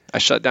I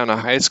shut down a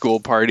high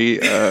school party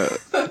a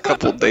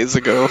couple days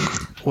ago.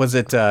 Was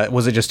it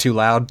just too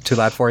loud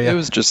for you?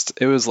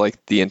 It was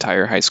like the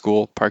entire high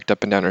school parked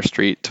up and down our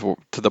street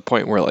to the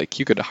point where like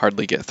you could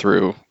hardly get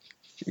through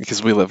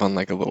because we live on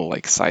like a little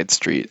like side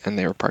street and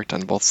they were parked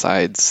on both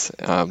sides,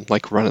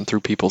 like running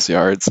through people's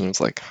yards, and it was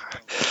like,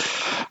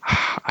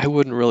 I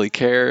wouldn't really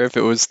care if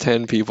it was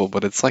 10 people,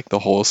 but it's like the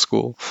whole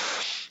school.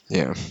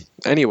 Yeah.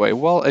 Anyway,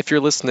 well, if you're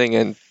listening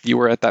and you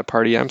were at that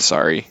party, I'm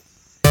sorry.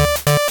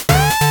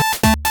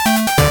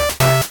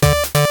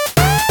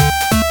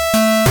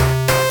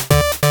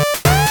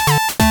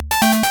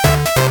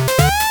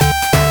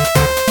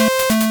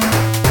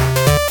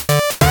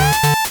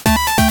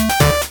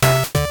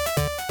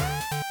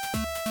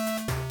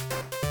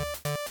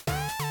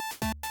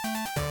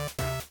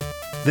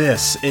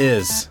 This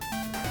is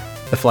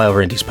the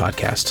Flyover Indies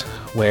podcast,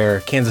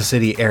 where Kansas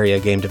City area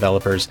game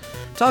developers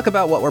talk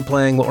about what we're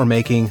playing, what we're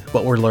making,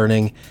 what we're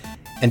learning,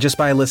 and just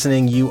by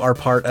listening, you are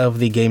part of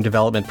the game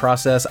development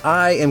process.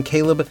 I am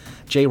Caleb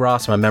J.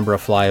 Ross. I'm a member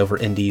of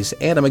Flyover Indies,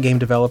 and I'm a game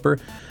developer.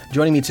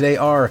 Joining me today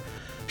are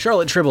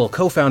Charlotte Tribble,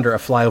 co-founder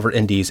of Flyover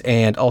Indies,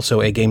 and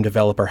also a game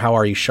developer. How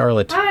are you,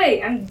 Charlotte?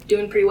 Hi, I'm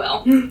doing pretty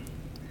well.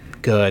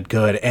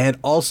 Good. And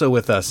also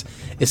with us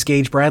is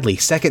Gage Bradley,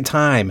 second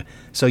time.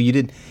 So you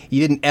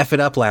didn't F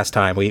it up last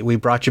time. We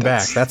brought you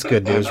back. That's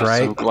good news,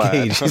 right? So glad.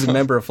 Gage, he's a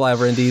member of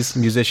Flyover Indies,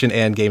 musician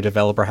and game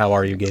developer. How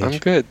are you, Gage? I'm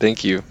good,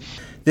 thank you.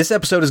 This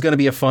episode is going to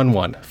be a fun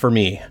one for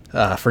me,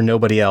 for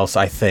nobody else,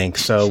 I think.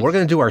 So we're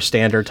going to do our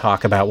standard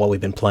talk about what we've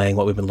been playing,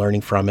 what we've been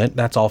learning from it.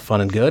 That's all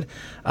fun and good.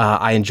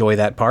 I enjoy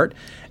that part.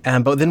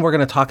 But then we're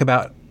going to talk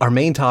about our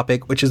main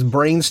topic, which is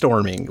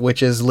brainstorming,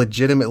 which is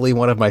legitimately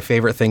one of my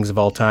favorite things of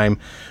all time.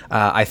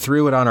 I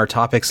threw it on our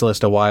topics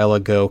list a while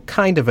ago,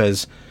 kind of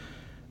as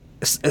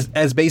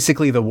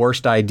basically the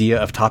worst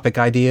idea of topic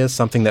ideas,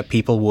 something that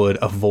people would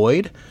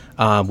avoid,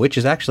 which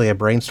is actually a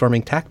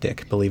brainstorming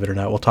tactic, believe it or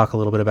not. We'll talk a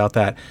little bit about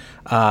that.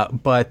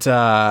 But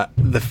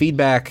the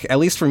feedback, at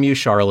least from you,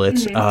 Charlotte,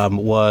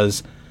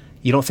 was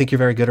you don't think you're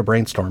very good at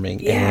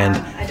brainstorming. Yeah, and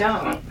I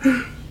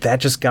don't.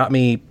 That just got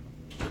me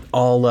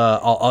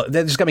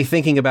that just got me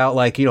thinking about,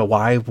 like, you know,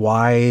 why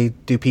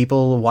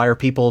are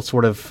people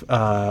sort of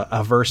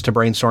averse to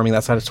brainstorming,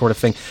 that sort of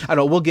thing. I don't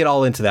know, we'll get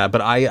all into that,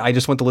 but I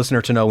just want the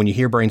listener to know, when you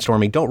hear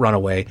brainstorming, don't run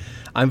away.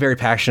 I'm very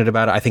passionate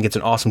about it. I think it's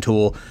an awesome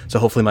tool, so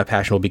hopefully my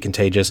passion will be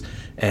contagious,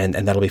 and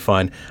that'll be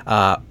fun.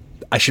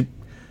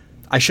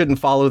 I shouldn't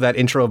follow that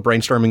intro of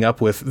brainstorming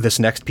up with this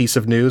next piece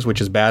of news, which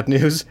is bad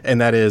news,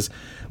 and that is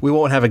we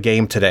won't have a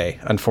game today,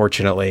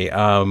 unfortunately.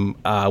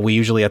 We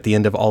usually, at the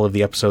end of all of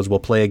the episodes,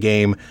 will play a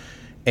game,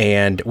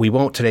 and we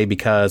won't today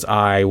because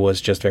I was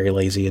just very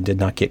lazy and did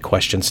not get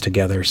questions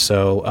together.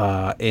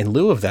 So in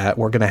lieu of that,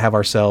 we're going to have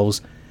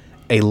ourselves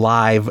a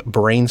live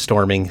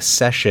brainstorming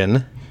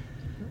session.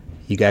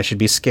 You guys should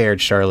be scared,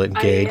 Charlotte and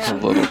Gage. A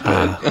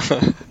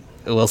little bit.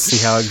 We'll see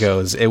how it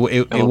goes. It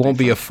won't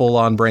be a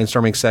full-on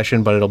brainstorming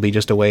session, but it'll be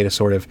just a way to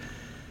sort of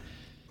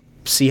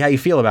see how you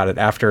feel about it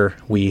after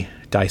we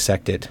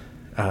dissect it,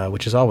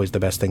 which is always the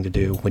best thing to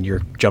do when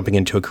you're jumping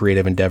into a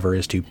creative endeavor,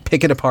 is to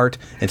pick it apart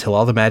until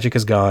all the magic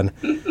is gone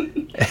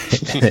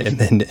and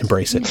then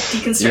embrace it.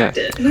 Deconstruct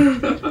it.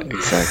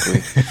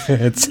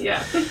 Exactly.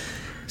 Yeah.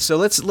 So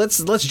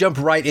let's jump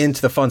right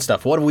into the fun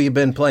stuff. What have we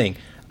been playing?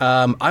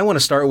 I want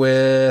to start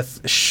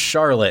with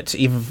Charlotte.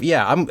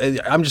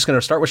 I'm just going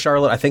to start with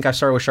Charlotte. I think I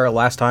started with Charlotte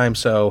last time,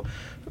 so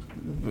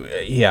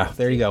yeah,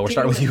 there you go. We're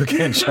starting with you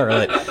again,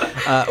 Charlotte.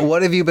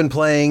 What have you been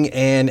playing,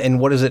 and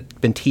what has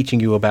it been teaching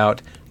you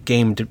about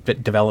game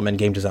development,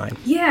 game design?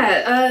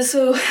 Yeah,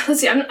 so let's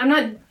see. I'm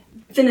not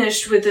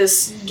finished with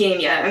this game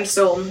yet. I'm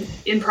still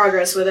in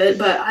progress with it,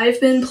 but I've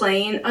been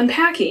playing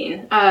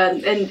Unpacking.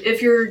 And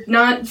if you're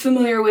not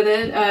familiar with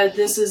it,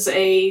 this is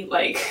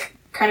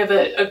kind of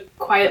a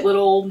quiet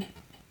little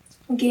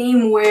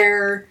game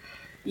where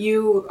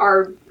you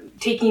are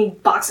taking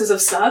boxes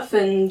of stuff,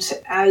 and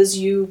as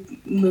you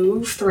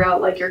move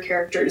throughout your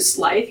character's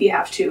life, you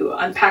have to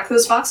unpack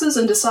those boxes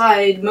and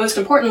decide, most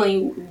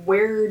importantly,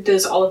 where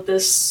does all of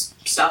this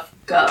stuff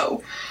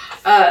go.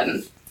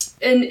 And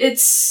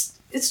it's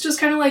just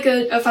kind of like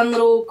a fun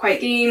little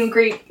quiet game,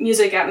 great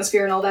music,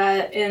 atmosphere, and all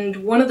that. And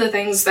one of the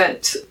things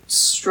that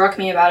struck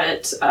me about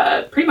it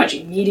pretty much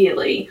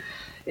immediately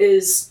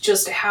is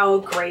just how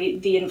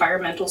great the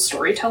environmental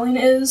storytelling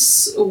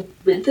is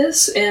with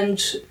this,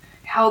 and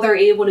how they're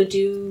able to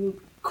do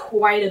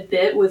quite a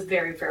bit with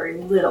very, very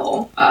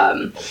little.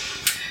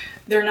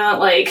 They're not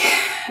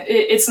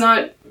it's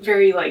not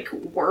very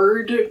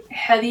word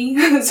heavy,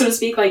 so to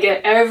speak.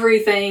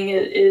 Everything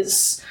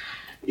is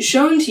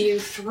shown to you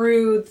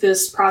through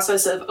this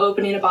process of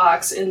opening a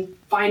box and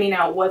finding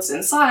out what's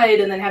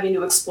inside, and then having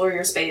to explore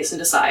your space and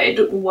decide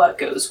what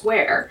goes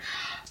where.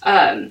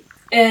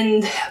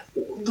 And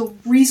the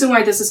reason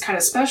why this is kind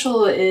of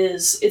special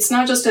is it's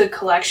not just a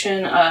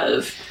collection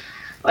of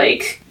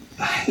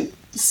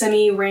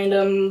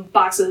semi-random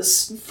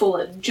boxes full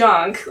of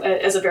junk,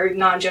 as a very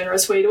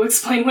non-generous way to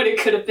explain what it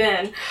could have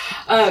been.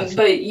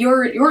 But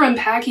you're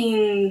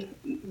unpacking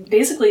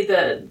basically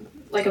the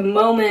like a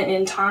moment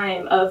in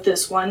time of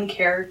this one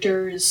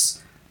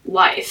character's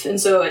life. And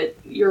so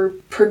you're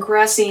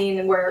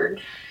progressing where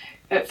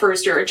at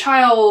first you're a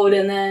child,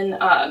 and then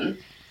I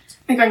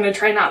think I'm going to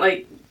try not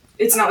like,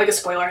 it's not like a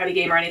spoiler heavy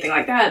game or anything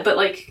like that, but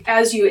like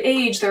as you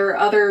age, there are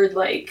other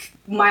like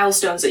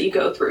milestones that you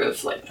go through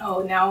of like,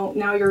 oh,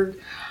 now you're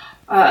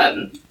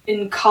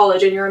in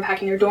college and you're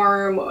unpacking your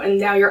dorm, and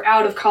now you're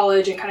out of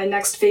college and kind of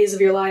next phase of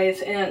your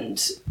life.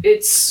 And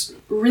it's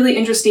really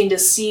interesting to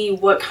see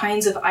what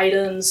kinds of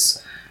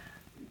items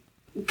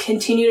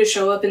continue to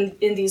show up in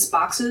these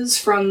boxes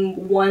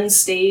from one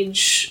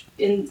stage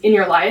in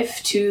your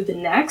life to the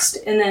next,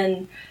 and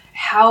then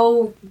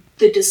how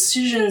the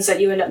decisions that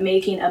you end up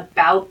making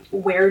about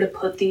where to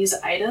put these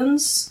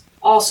items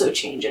also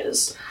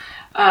changes.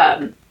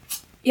 They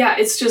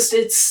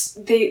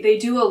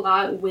do a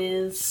lot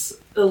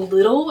with a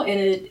little,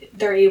 and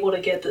they're able to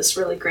get this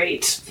really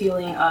great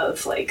feeling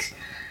of like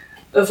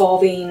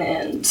evolving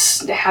and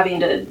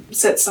having to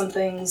set some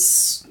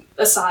things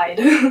aside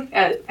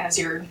as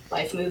your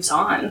life moves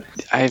on.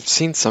 I've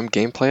seen some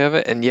gameplay of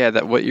it, and yeah,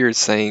 that what you're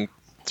saying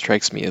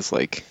strikes me as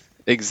like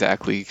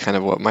exactly kind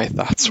of what my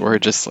thoughts were.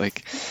 Just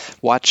like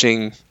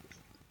watching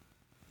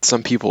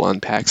some people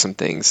unpack some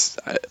things.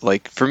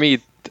 Like for me,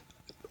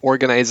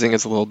 organizing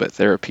is a little bit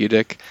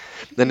therapeutic.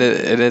 Then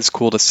it is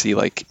cool to see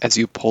like as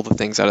you pull the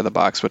things out of the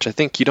box, which I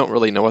think you don't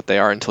really know what they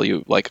are until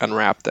you like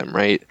unwrap them,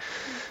 right?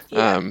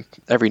 Yeah.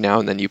 Every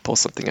now and then you pull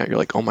something out, you're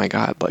like, oh my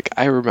god, like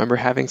I remember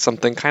having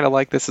something kind of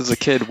like this as a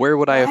kid. Where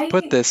would I have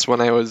put this when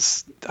I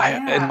was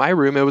in my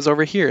room? It was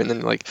over here. And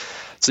then like,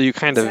 so you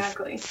kind of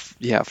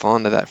fall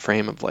into that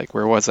frame of like,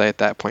 where was I at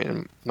that point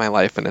in my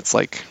life? And it's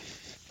like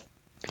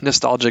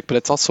nostalgic, but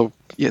it's also,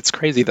 it's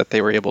crazy that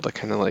they were able to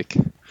kind of like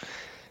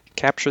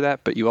capture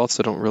that, but you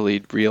also don't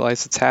really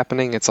realize it's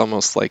happening. It's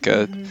almost like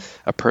a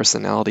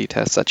personality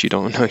test that you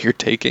don't know you're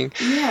taking.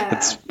 Yeah.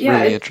 It's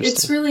really interesting.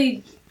 It's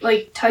really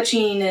like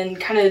touching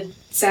and kind of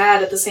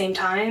sad at the same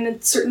time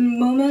at certain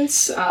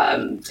moments.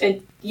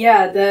 And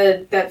yeah,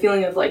 that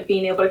feeling of like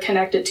being able to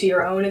connect it to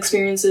your own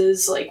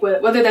experiences, like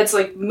whether that's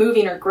like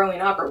moving or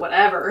growing up or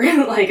whatever.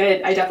 Like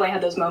I definitely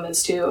had those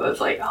moments too of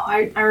like, oh,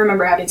 I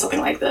remember having something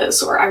like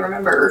this, or I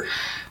remember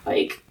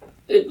like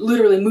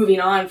literally moving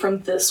on from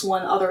this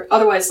one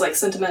otherwise like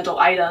sentimental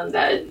item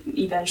that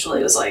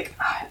eventually was like,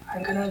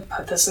 I'm gonna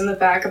put this in the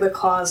back of the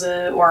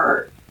closet,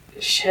 or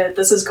shit,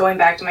 this is going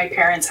back to my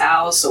parents'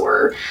 house,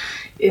 or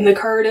in the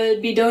car to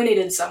be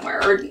donated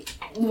somewhere, or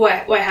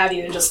what have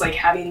you. Just like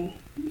having,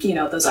 you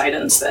know, those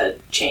items that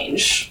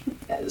change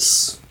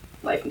as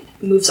life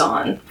moves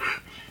on.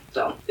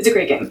 So it's a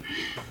great game.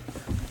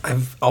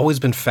 I've always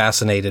been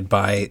fascinated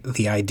by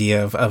the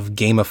idea of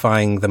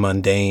gamifying the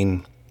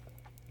mundane,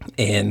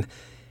 and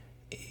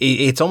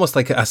it's almost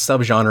like a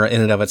subgenre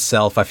in and of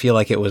itself. I feel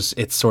like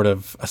it's sort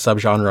of a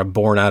subgenre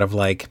born out of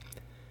like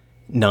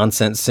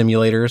nonsense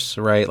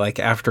simulators, right? Like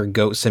after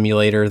Goat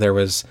Simulator, there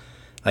was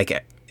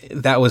like,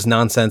 that was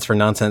nonsense for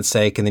nonsense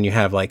sake. And then you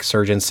have like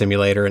Surgeon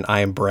Simulator and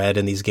I Am Bread,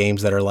 and these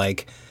games that are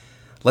like,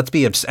 let's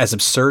be as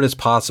absurd as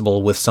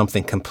possible with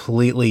something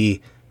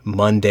completely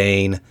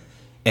mundane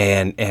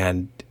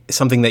and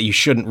something that you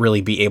shouldn't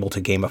really be able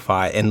to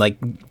gamify. And like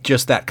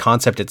just that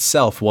concept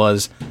itself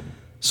was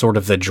sort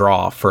of the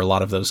draw for a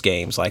lot of those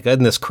games. Like,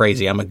 isn't this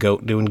crazy? I'm a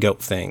goat doing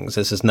goat things.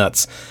 This is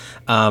nuts.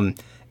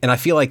 And I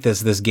feel like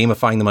this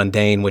gamifying the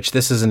mundane, which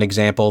this is an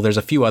example. There's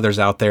a few others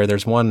out there.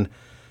 There's one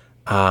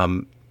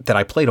that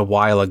I played a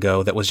while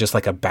ago that was just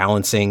like a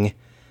balancing.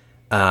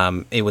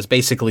 It was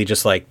basically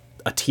just like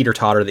a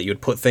teeter-totter that you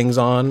would put things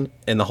on,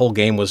 and the whole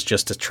game was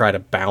just to try to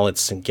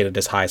balance and get it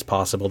as high as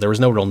possible. There was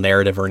no real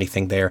narrative or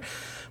anything there,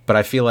 but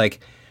I feel like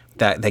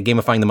that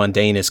gamifying the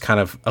mundane is kind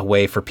of a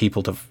way for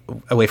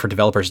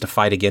developers to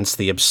fight against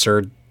the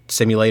absurd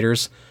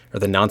simulators or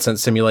the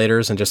nonsense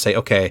simulators and just say,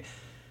 okay,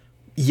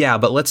 yeah,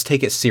 but let's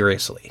take it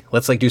seriously.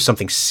 Let's like do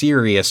something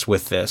serious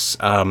with this.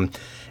 And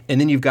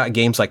then you've got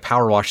games like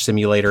Power Wash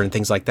Simulator and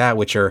things like that,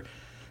 which are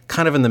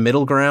kind of in the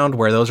middle ground,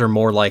 where those are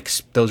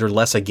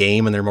less a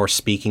game and they're more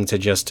speaking to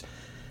just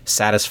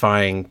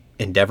satisfying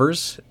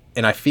endeavors.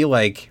 And I feel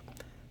like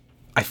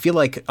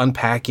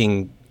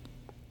unpacking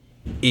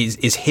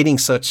is hitting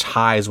such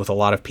highs with a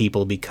lot of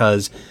people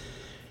because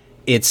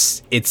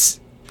it's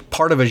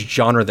part of a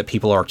genre that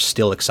people are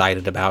still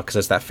excited about, because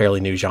it's that fairly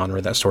new genre,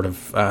 that sort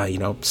of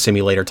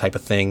simulator type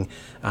of thing,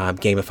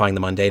 gamifying the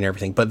mundane and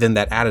everything. But then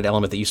that added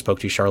element that you spoke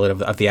to,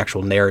 Charlotte, of the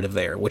actual narrative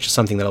there, which is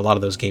something that a lot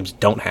of those games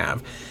don't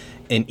have.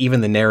 And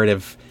even though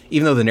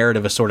the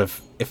narrative is sort of,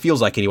 it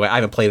feels like anyway, I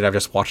haven't played it, I've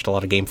just watched a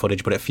lot of game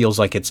footage, but it feels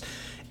like it's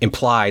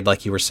implied,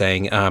 like you were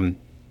saying.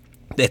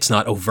 It's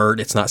not overt.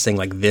 It's not saying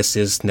like this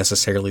is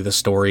necessarily the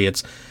story.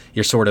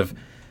 You're sort of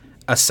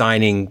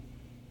assigning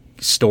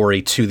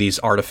story to these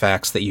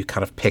artifacts that you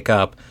kind of pick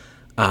up.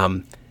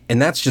 And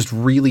that's just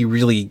really,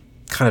 really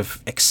kind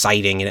of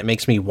exciting. And it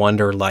makes me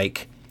wonder,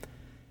 like,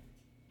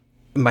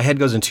 my head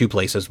goes in two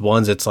places.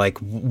 One's, it's like,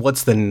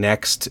 what's the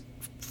next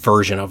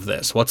version of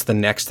this? What's the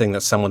next thing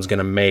that someone's going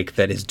to make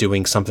that is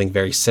doing something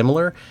very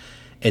similar?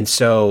 And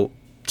so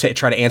to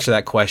try to answer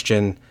that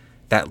question,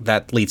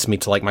 that leads me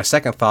to like my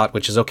second thought,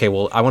 which is, okay,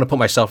 well, I want to put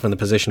myself in the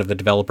position of the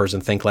developers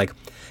and think like,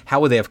 how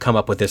would they have come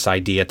up with this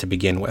idea to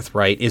begin with,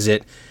 right? Is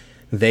it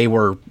they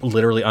were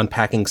literally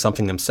unpacking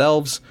something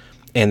themselves,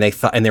 and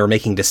they were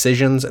making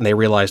decisions, and they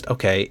realized,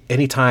 okay,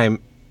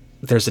 anytime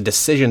there's a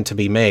decision to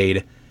be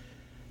made,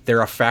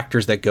 there are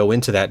factors that go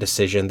into that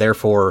decision.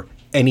 Therefore,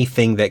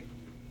 anything that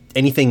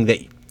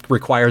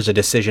requires a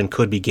decision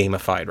could be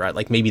gamified, right?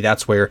 Like maybe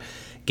that's where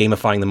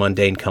gamifying the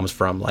mundane comes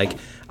from. Like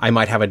I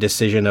might have a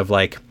decision of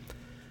like,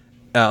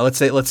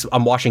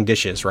 I'm washing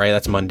dishes, right?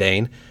 That's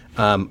mundane.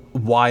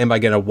 Why am I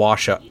going to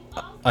wash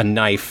a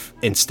knife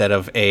instead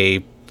of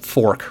a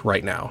fork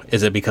right now?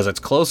 Is it because it's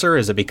closer?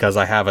 Is it because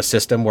I have a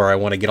system where I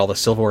want to get all the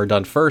silverware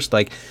done first?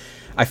 Like,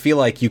 I feel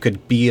like you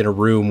could be in a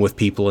room with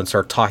people and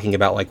start talking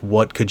about like,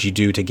 what could you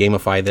do to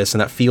gamify this?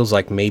 And that feels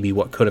like maybe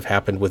what could have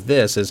happened with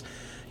this is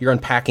you're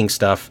unpacking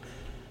stuff.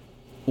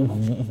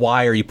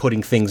 Why are you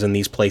putting things in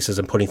these places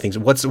and putting things?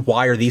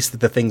 Why are these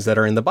the things that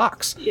are in the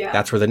box? Yeah.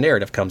 That's where the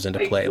narrative comes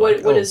into play.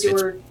 What is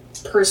your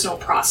personal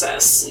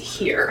process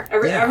here?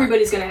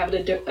 Everybody's going to have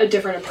a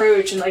different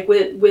approach, and like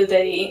with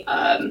a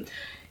I'm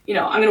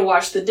going to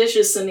wash the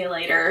dishes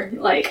simulator.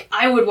 Like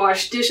I would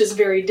wash dishes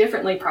very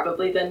differently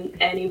probably than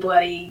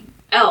anybody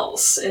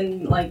else,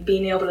 and like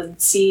being able to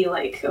see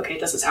like, okay,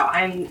 this is how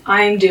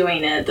I'm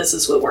doing it. This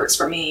is what works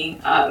for me.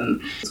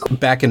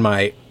 Back in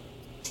my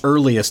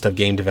earliest of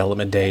game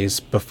development days,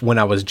 when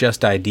I was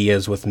just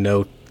ideas with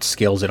no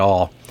skills at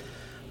all.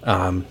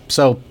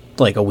 So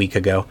like a week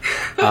ago,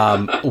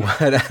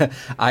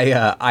 I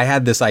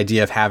had this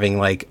idea of having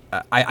like,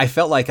 I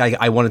felt like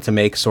I wanted to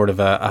make sort of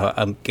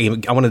a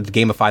game. I wanted to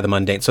gamify the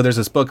mundane. So there's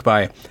this book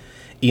by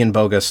Ian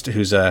Bogost,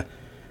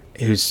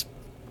 who's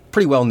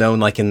pretty well known,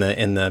 like in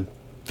the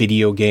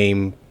video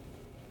game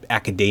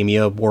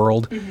academia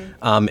world.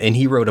 Mm-hmm. And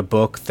he wrote a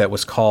book that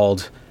was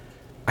called,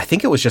 I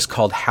think it was just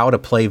called How to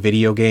Play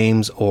Video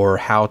Games, or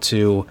How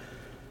to...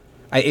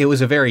 it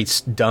was a very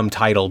dumb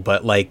title,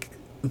 but like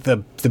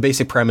the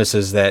basic premise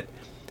is that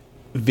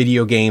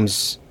video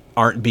games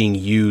aren't being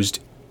used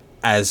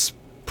as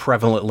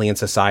prevalently in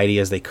society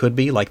as they could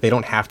be. Like they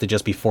don't have to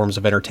just be forms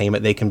of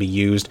entertainment. They can be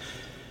used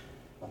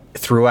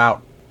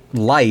throughout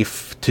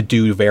life to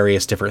do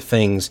various different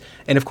things.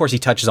 And of course he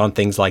touches on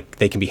things like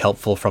they can be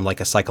helpful from like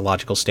a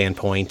psychological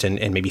standpoint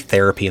and maybe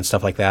therapy and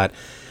stuff like that.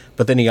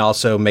 But then he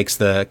also makes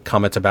the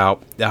comment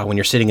about when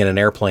you're sitting in an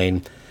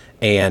airplane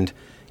and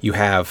you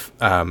have,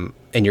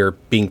 and you're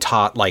being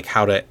taught like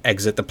how to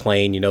exit the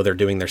plane, they're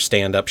doing their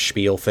stand-up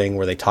spiel thing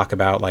where they talk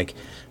about like,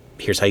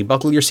 here's how you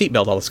buckle your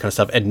seatbelt, all this kind of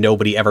stuff, and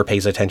nobody ever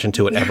pays attention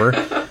to it ever.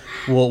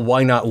 Well,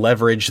 why not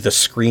leverage the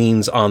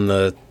screens on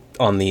the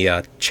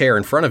chair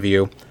in front of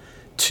you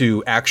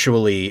to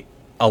actually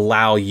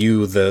allow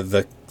you,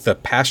 the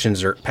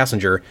passenger,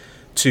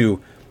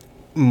 to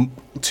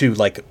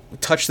like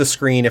touch the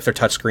screen if they're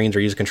touch screens or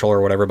use a controller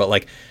or whatever, but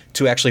like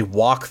to actually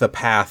walk the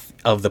path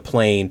of the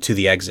plane to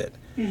the exit.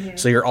 Mm-hmm.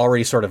 So you're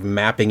already sort of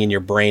mapping in your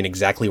brain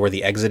exactly where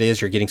the exit is.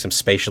 You're getting some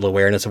spatial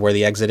awareness of where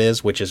the exit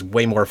is, which is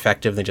way more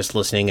effective than just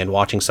listening and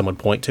watching someone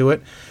point to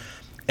it.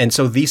 And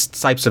so these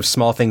types of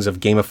small things of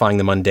gamifying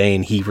the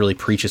mundane, he really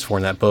preaches for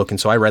in that book. And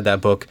so I read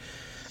that book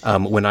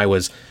when I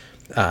was,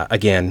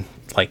 again,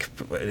 like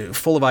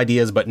full of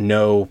ideas, but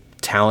no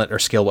talent or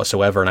skill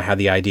whatsoever. And I had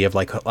the idea of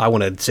like, I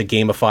wanted to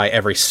gamify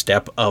every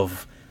step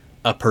of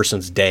a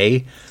person's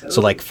day.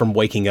 So like from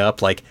waking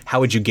up, like how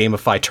would you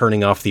gamify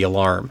turning off the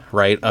alarm,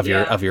 right? Of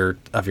your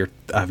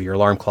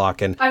alarm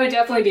clock. And I would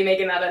definitely be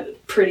making that a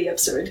pretty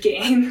absurd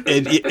game.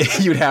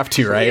 You'd have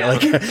to, right? Yeah.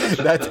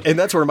 Like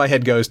that's where my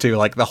head goes to.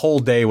 Like the whole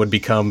day would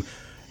become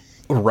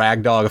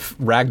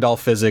ragdoll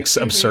physics,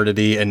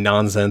 absurdity, and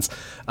nonsense.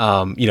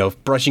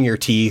 Brushing your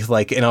teeth,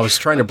 like, and I was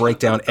trying to break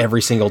down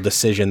every single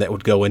decision that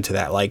would go into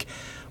that. Like,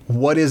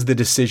 what is the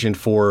decision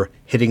for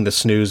hitting the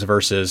snooze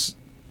versus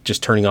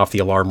just turning off the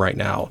alarm right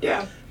now?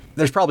 Yeah.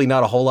 There's probably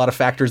not a whole lot of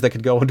factors that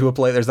could go into a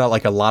play. There's not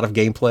like a lot of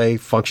gameplay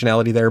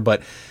functionality there,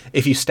 but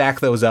if you stack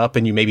those up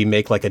and you maybe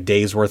make like a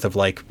day's worth of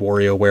like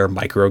WarioWare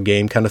micro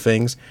game kind of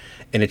things,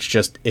 and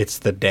it's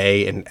the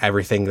day and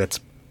everything that's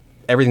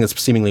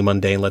seemingly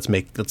mundane, let's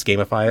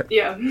gamify it.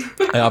 Yeah.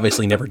 I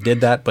obviously never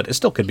did that, but it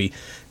still could be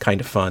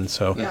kind of fun.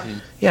 So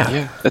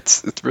yeah.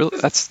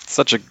 That's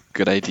such a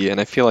good idea,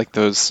 and I feel like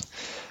those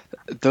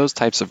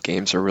types of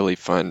games are really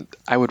fun.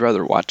 I would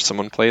rather watch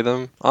someone play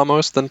them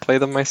almost than play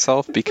them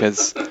myself,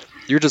 because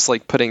you're just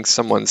like putting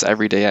someone's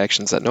everyday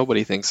actions that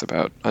nobody thinks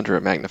about under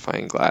a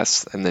magnifying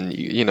glass, and then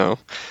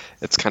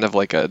it's kind of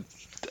like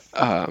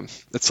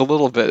it's a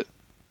little bit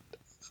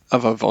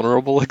of a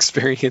vulnerable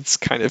experience,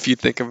 kind of, if you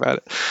think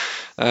about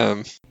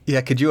it.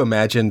 Yeah, could you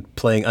imagine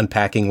playing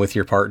Unpacking with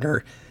your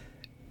partner,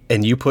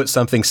 and you put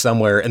something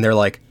somewhere, and they're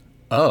like,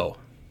 "Oh,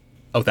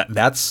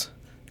 that's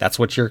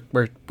what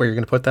where you're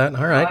going to put that?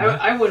 All right,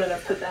 I wouldn't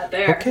have put that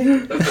there."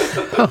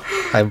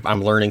 Okay,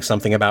 I'm learning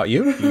something about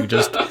you.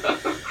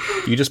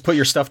 You just put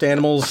your stuffed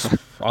animals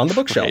on the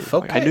bookshelf.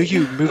 Okay. I knew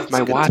you moved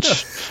my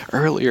watch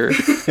earlier.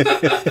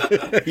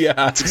 Yeah.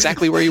 That's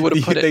exactly where you would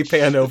have put it. They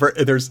pan over.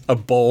 There's a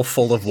bowl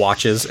full of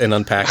watches and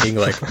Unpacking,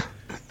 like,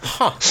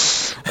 huh.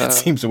 That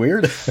seems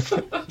weird.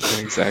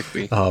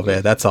 Exactly. Oh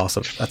man, that's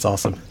awesome. That's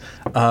awesome.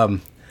 Well,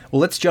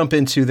 let's jump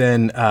into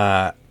then.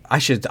 I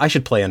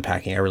should play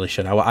Unpacking. I really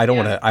should. I don't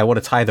want to. I want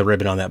to tie the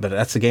ribbon on that, but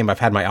that's a game I've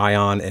had my eye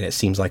on, and it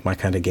seems like my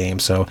kind of game.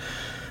 So,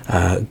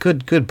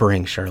 good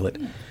bring, Charlotte.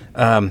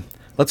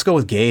 Let's go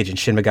with Gage and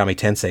Shin Megami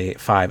Tensei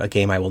 5, a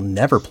game I will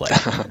never play.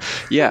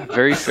 Yeah,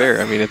 very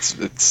fair. I mean,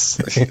 it's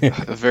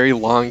a very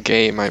long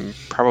game. I'm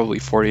probably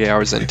 40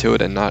 hours into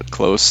it and not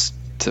close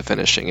to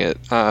finishing it.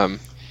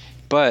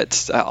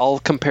 But I'll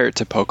compare it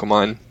to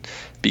Pokemon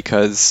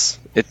because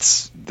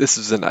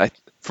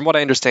from what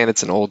I understand,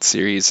 it's an old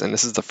series, and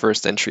this is the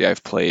first entry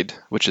I've played,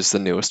 which is the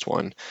newest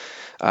one.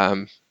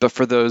 But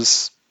for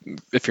those,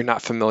 if you're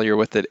not familiar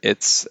with it,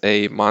 it's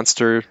a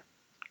monster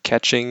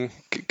catching,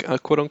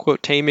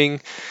 quote-unquote, taming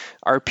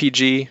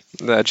RPG,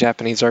 the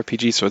Japanese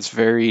RPG, so it's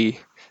very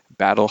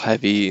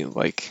battle-heavy,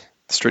 like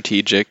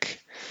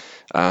strategic.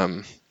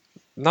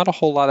 Not a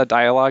whole lot of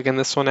dialogue in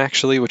this one,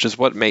 actually, which is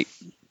why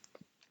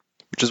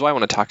I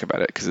want to talk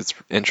about it, because it's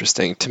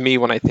interesting. To me,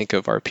 when I think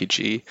of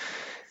RPG,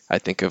 I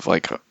think of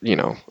like, a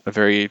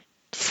very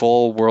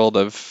full world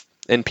of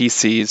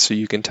NPCs who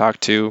you can talk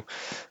to.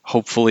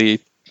 Hopefully,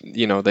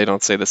 they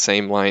don't say the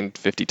same line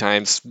 50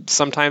 times.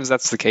 Sometimes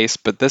that's the case,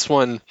 but this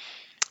one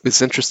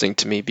is interesting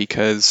to me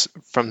because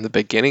from the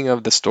beginning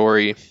of the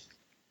story,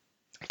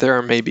 there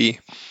are maybe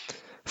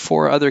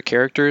 4 other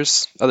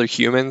characters, other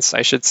humans,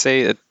 I should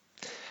say.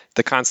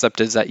 The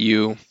concept is that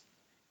you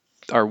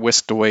are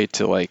whisked away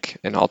to like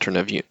an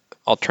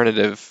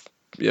alternative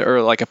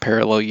or like a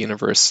parallel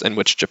universe in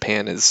which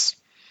Japan is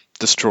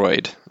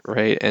destroyed,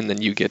 right? And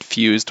then you get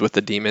fused with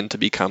the demon to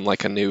become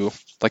like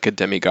a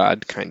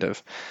demigod kind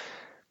of.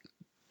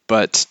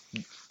 But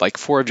like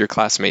 4 of your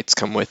classmates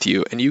come with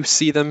you, and you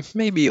see them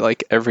maybe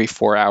like every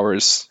 4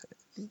 hours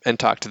and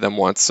talk to them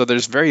once. So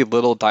there's very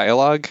little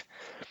dialogue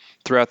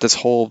throughout this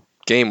whole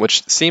game,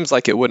 which seems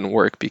like it wouldn't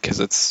work because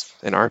it's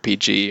an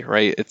RPG,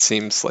 right? It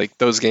seems like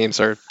those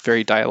games are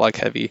very dialogue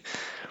heavy.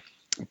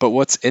 But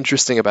what's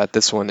interesting about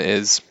this one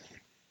is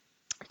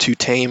to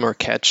tame or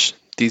catch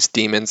these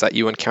demons that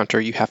you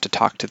encounter, you have to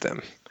talk to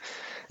them.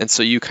 And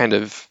so you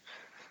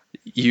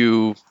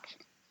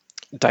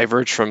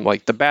diverge from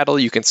like the battle.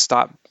 You can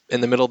stop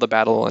in the middle of the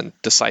battle and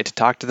decide to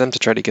talk to them to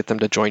try to get them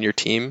to join your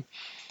team.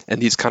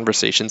 And these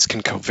conversations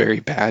can go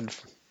very bad,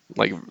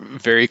 like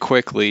very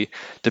quickly,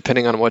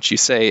 depending on what you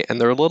say. And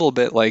they're a little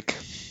bit like,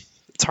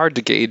 it's hard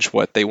to gauge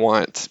what they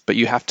want, but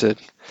you have to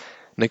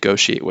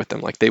negotiate with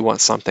them. Like they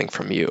want something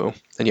from you,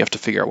 and you have to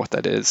figure out what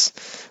that is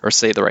or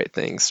say the right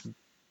things.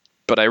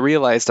 But I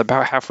realized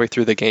about halfway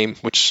through the game,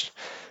 which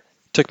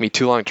took me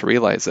too long to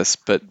realize this,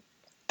 but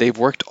they've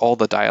worked all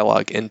the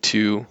dialogue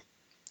into,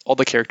 all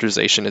the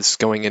characterization is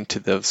going into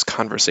those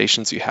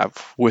conversations you have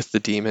with the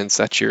demons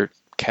that you're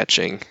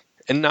catching,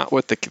 and not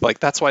with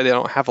that's why they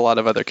don't have a lot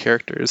of other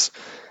characters.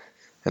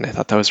 And I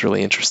thought that was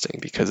really interesting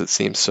because it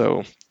seems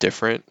so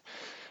different.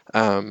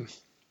 But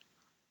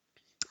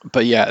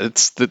yeah,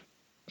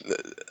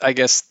 I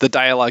guess the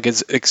dialogue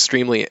is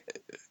extremely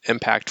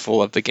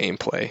impactful of the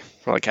gameplay.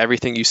 Like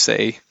everything you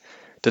say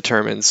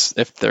determines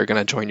if they're going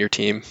to join your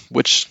team,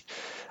 which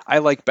I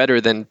like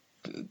better than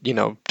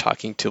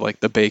talking to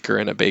like the baker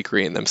in a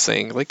bakery and them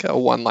saying like a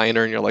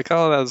one-liner and you're like,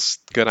 oh, that was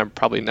good, I'm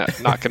probably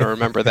not going to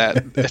remember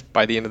that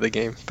by the end of the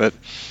game. But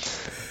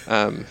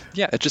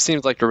yeah, it just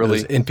seems like a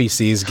really... Those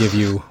NPCs give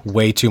you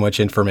way too much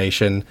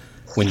information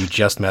when you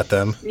just met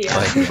them. Yeah.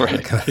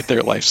 Right.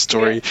 Their life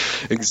story.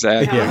 Yeah.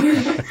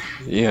 Exactly.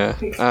 Yeah.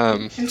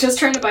 I'm just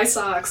trying to buy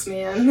socks,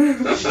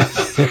 man.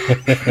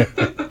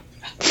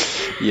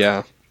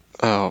 Yeah.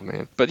 Oh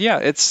man. But yeah,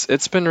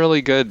 it's been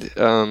really good.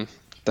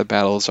 The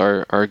battles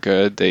are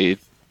good.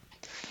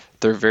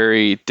 They're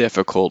very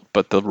difficult,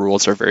 but the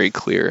rules are very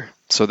clear.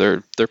 So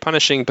they're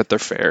punishing, but they're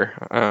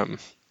fair.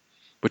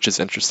 Which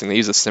is interesting. They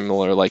use a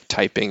similar like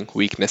typing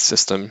weakness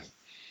system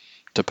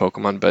to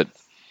Pokemon, but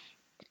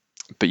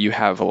you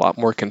have a lot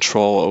more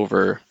control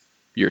over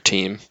your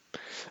team.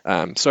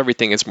 So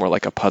everything is more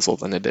like a puzzle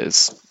than it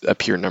is a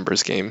pure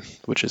numbers game,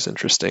 which is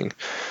interesting.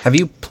 Have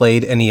you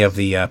played any of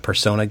the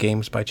Persona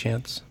games by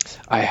chance?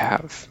 I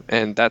have,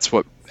 and that's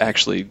what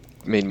actually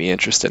made me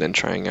interested in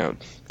trying out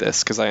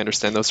this, because I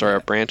understand those are a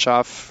branch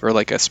off or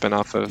like a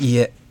spin-off of...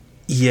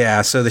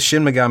 Yeah, so the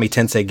Shin Megami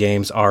Tensei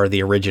games are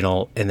the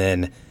original, and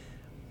then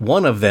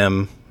one of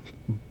them,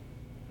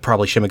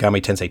 probably Shin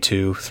Megami Tensei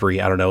 2,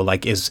 3, I don't know,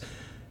 like is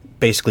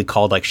basically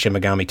called like Shin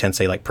Megami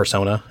Tensei like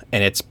Persona,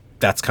 and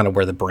that's kind of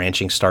where the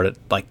branching started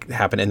like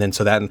happen, and then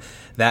so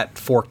that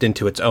forked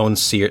into its own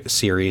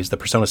series, the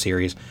Persona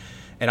series.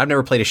 And I've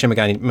never played a Shin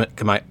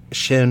Megami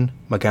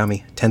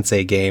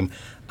Tensei game,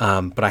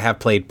 but I have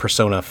played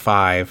Persona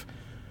 5.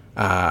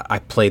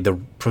 I played the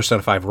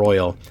Persona 5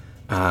 Royal,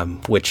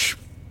 which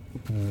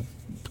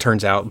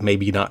turns out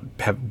maybe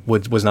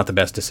was not the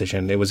best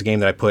decision. It was a game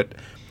that I put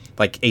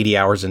like 80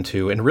 hours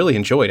into and really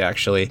enjoyed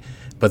actually.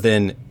 But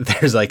then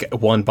there's like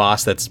one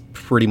boss that's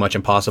pretty much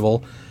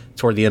impossible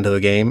toward the end of the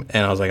game,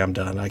 and I was like, I'm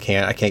done. I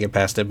can't get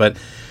past it. But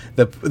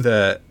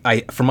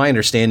from my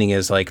understanding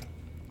is like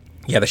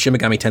Yeah, the Shin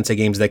Megami Tensei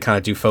games, they kind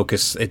of do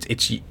focus.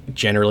 It's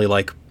generally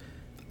like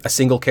a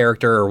single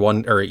character or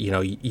one, or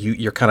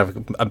you're kind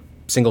of a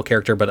single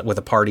character, but with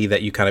a party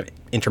that you kind of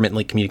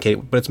intermittently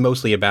communicate. But it's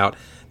mostly about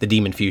the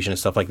demon fusion and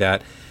stuff like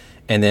that.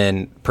 And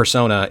then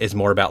Persona is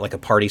more about like a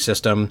party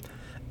system,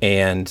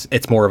 and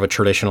it's more of a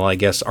traditional, I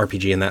guess,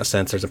 RPG in that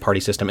sense. There's a party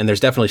system, and there's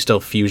definitely still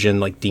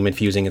fusion, like demon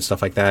fusing and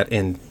stuff like that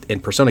in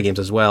Persona games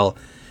as well.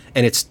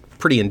 And it's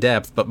pretty in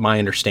depth, but my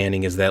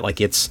understanding is that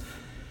like it's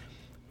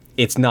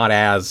not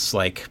as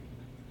like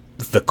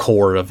the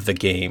core of the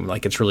game.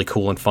 Like it's really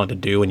cool and fun to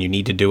do, and you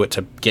need to do it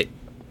to get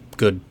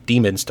good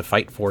demons to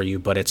fight for you,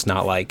 but it's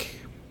not like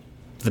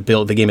the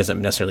game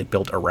isn't necessarily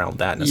built around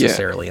that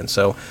necessarily. And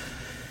so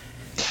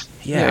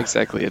yeah,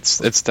 exactly.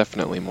 It's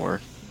definitely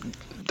more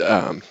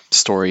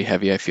story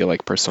heavy, I feel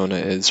like Persona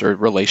is, or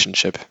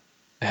relationship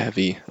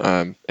heavy,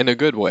 in a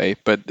good way.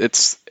 But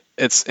it's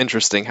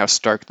interesting how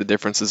stark the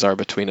differences are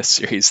between a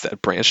series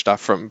that branched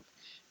off from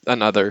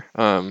another.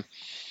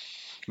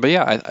 But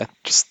yeah,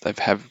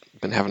 I've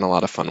been having a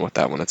lot of fun with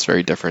that one. It's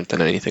very different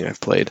than anything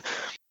I've played.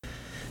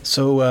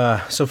 So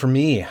for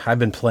me, I've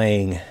been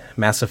playing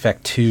Mass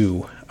Effect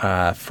 2,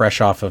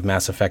 fresh off of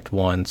Mass Effect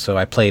 1. So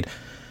I played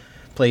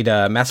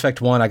Mass Effect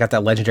 1. I got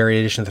that Legendary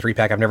Edition, the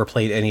 3-pack. I've never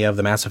played any of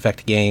the Mass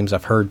Effect games.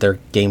 I've heard they're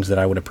games that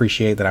I would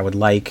appreciate, that I would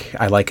like.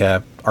 I like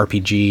a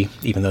RPG,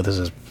 even though this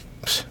is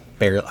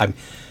barely...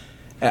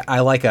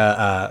 I like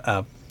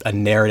a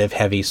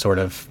narrative-heavy sort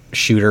of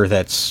shooter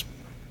that's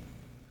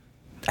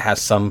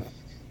has some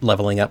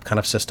leveling up kind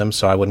of system,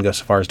 so I wouldn't go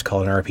so far as to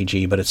call it an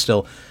RPG, but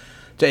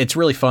it's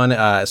really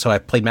fun. So I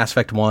played Mass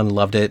Effect 1,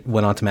 loved it,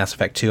 went on to Mass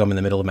Effect 2. I'm in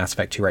the middle of Mass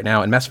Effect 2 right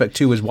now, and Mass Effect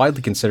 2 is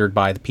widely considered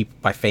by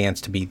by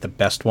fans to be the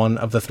best one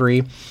of the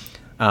three,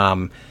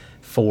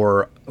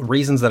 for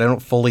reasons that I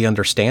don't fully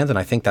understand, and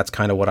I think that's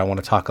kind of what I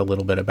want to talk a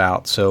little bit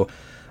about. So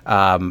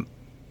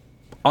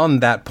on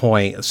that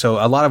point, so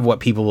a lot of what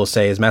people will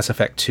say is Mass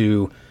Effect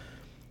 2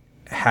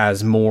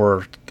 has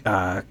more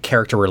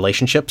character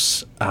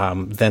relationships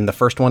than the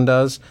first one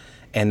does,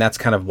 and that's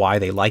kind of why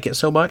they like it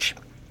so much,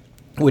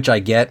 which I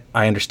get.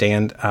 I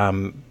understand.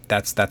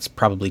 That's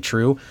probably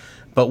true.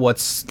 But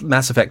what's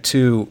Mass Effect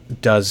 2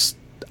 does,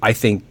 I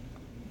think,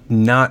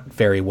 not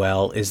very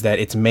well is that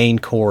its main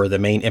core, the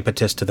main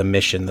impetus to the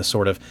mission, the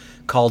sort of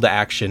call to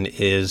action,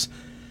 is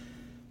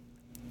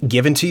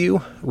given to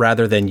you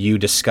rather than you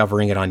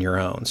discovering it on your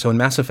own. So in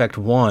Mass Effect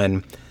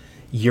 1,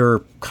 you're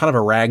kind of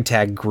a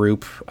ragtag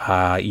group.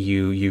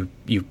 You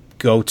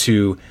go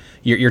to...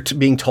 You're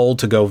being told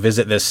to go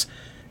visit this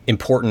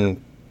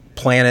important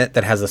planet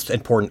that has this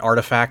important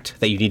artifact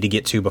that you need to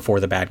get to before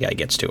the bad guy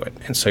gets to it.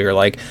 And so you're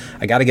like,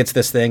 I got to get to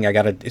this thing.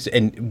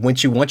 And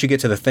once you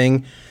get to the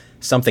thing,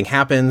 something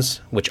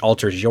happens which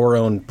alters your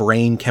own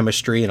brain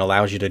chemistry and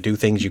allows you to do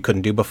things you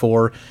couldn't do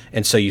before.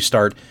 And so you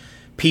start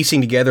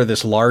piecing together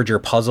this larger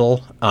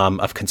puzzle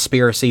of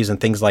conspiracies and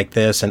things like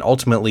this. And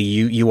ultimately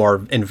you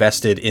are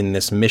invested in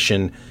this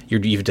mission.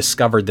 You've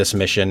discovered this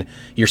mission.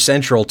 You're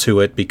central to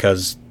it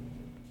because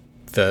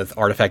the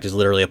artifact is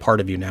literally a part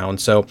of you now. And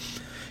so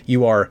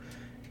you're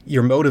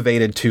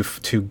motivated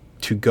to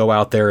go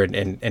out there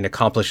and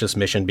accomplish this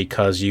mission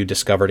because you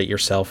discovered it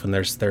yourself, and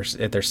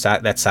that's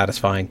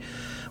satisfying.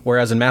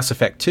 Whereas in Mass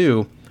Effect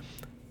 2,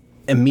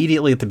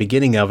 immediately at the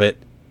beginning of it,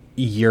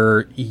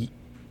 you're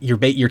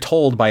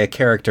told by a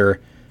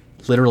character,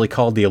 literally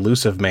called the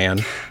Elusive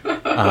Man,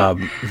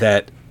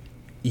 that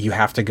you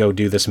have to go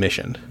do this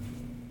mission.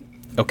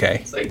 Okay.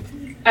 It's like,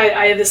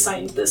 I have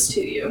assigned this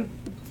to you.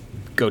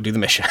 Go do the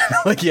mission.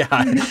 Like, yeah.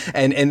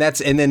 And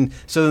then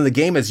the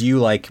game is you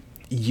like,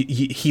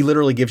 he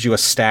literally gives you a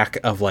stack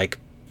of like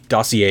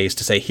dossiers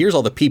to say, here's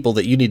all the people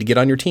that you need to get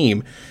on your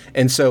team.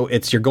 And so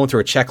you're going through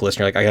a checklist and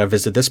you're like, I gotta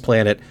visit this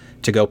planet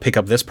to go pick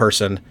up this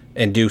person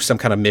and do some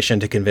kind of mission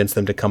to convince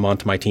them to come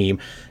onto my team.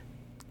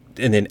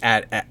 And then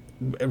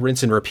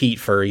rinse and repeat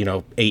for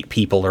 8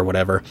 people or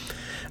whatever.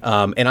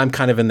 And I'm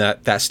kind of in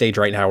that stage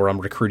right now where I'm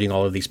recruiting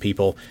all of these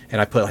people,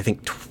 and I put I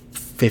think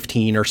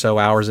 15 or so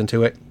hours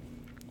into it,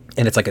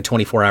 and it's like a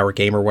 24-hour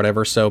game or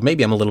whatever. So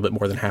maybe I'm a little bit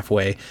more than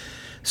halfway.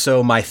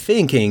 So my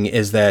thinking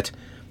is that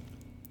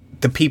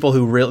the people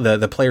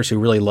the players who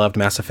really loved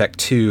Mass Effect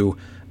 2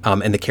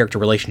 and the character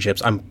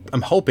relationships,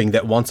 I'm hoping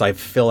that once I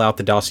fill out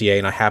the dossier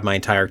and I have my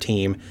entire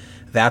team,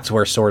 that's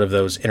where sort of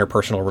those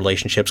interpersonal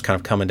relationships kind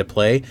of come into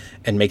play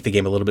and make the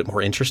game a little bit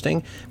more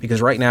interesting,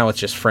 because right now it's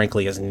just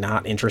frankly is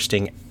not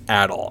interesting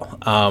at all.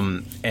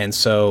 And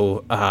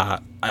so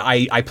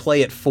I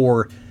play it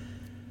for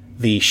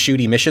the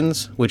shooty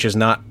missions, which is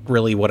not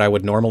really what I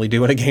would normally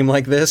do in a game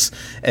like this.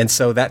 And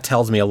so that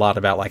tells me a lot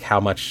about like how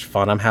much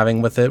fun I'm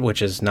having with it,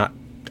 which is not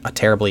a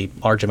terribly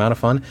large amount of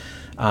fun.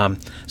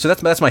 So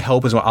that's my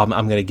hope is I'm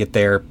going to get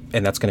there,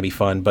 and that's going to be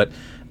fun. But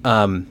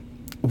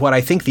what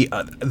I think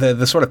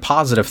the sort of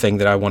positive thing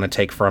that I want to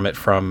take from it,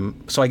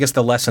 so I guess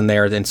the lesson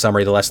there, in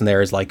summary, the lesson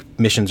there is like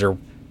missions are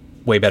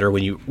way better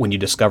when you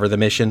discover the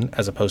mission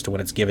as opposed to when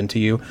it's given to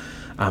you.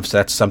 So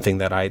that's something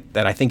that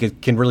I think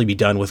it can really be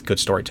done with good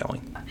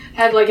storytelling.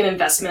 Have like an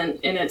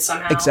investment in it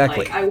somehow.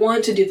 Exactly. Like, I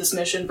want to do this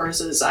mission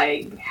versus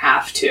I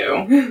have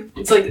to.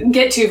 It's like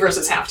get to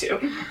versus have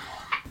to.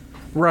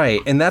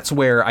 Right, and that's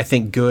where I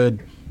think good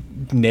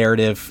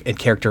narrative and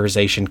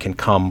characterization can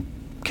come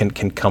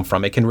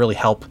from. It can really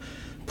help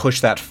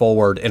push that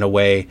forward in a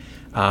way.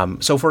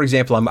 So, for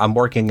example, I'm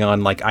working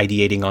on like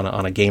ideating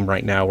on a game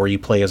right now where you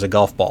play as a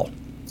golf ball.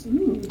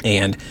 Ooh.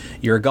 And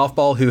you're a golf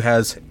ball who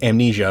has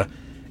amnesia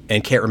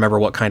and can't remember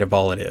what kind of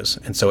ball it is,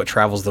 and so it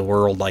travels the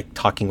world like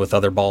talking with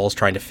other balls,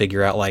 trying to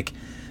figure out like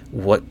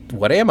what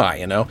am I,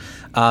 you know?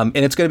 And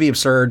it's going to be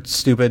absurd,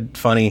 stupid,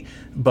 funny,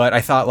 but I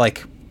thought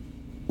like,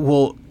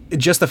 well,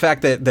 just the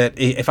fact that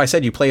if I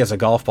said you play as a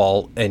golf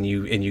ball and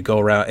you go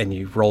around and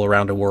you roll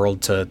around a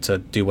world to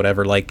do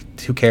whatever,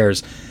 like who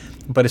cares?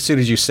 But as soon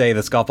as you say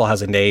this golf ball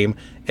has a name,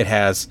 it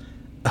has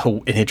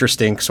an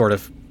interesting sort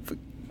of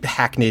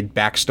hackneyed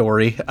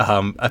backstory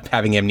of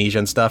having amnesia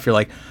and stuff. You're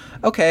like,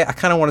 okay, I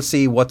kind of want to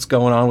see what's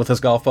going on with this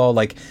golf ball.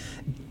 Like,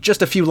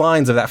 just a few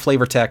lines of that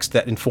flavor text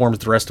that informs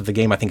the rest of the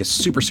game, I think is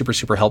super, super,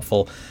 super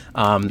helpful.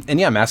 And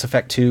yeah, Mass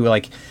Effect 2,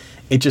 like,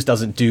 it just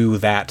doesn't do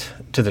that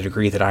to the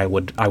degree that I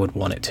would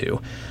want it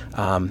to.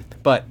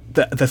 But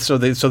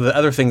the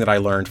other thing that I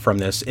learned from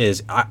this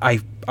is I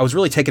was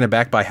really taken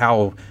aback by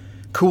how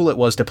cool it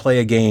was to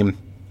play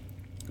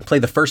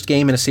the first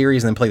game in a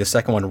series and then play the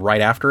second one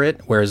right after it,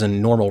 whereas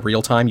in normal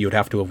real time you would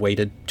have to have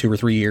waited 2 or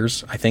 3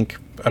 years, I think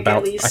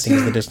is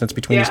the distance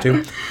between these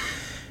two.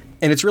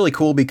 And it's really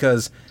cool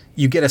because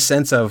you get a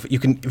sense of, you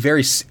can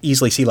very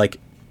easily see like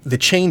the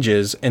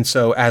changes, and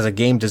so as a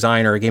game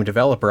designer, a game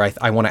developer,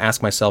 I want to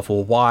ask myself,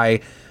 well,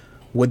 why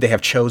would they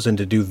have chosen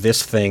to do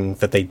this thing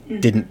that they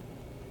didn't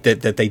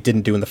that they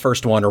didn't do in the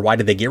first one, or why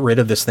did they get rid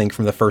of this thing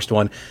from the first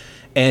one?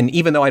 And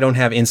even though I don't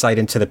have insight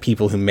into the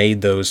people who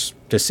made those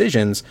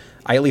decisions,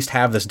 I at least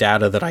have this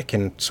data that I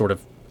can sort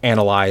of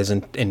analyze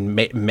and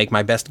make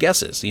my best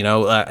guesses. You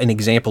know, an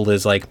example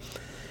is like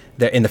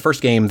in the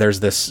first game,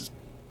 there's this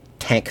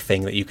tank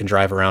thing that you can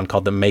drive around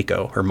called the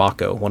Mako or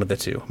Mako, one of the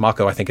two.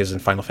 Mako, I think, is in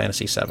Final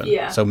Fantasy VII.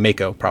 Yeah. So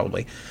Mako,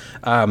 probably.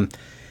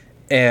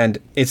 And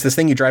it's this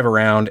thing you drive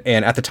around,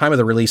 and at the time of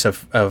the release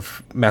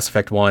of Mass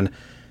Effect 1,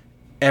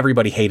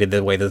 everybody hated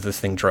the way that this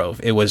thing drove.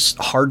 It was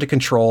hard to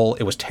control.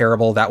 It was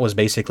terrible. That was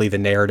basically the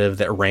narrative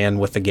that ran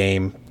with the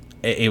game.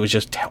 It was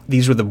just,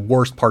 these were the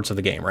worst parts of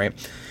the game, right?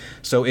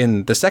 So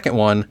in the second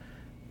one,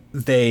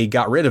 they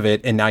got rid of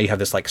it, and now you have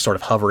this like sort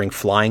of hovering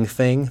flying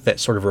thing that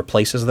sort of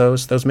replaces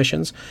those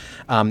missions.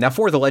 Now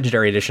for the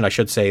Legendary Edition, I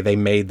should say they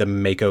made the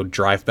Mako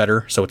drive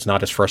better, so it's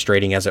not as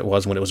frustrating as it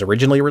was when it was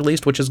originally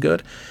released, which is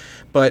good.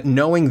 But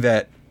knowing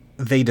that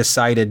they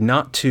decided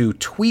not to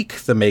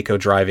tweak the Mako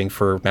driving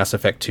for Mass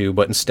Effect 2,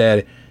 but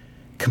instead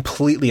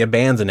completely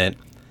abandon it,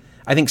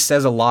 I think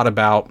says a lot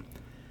about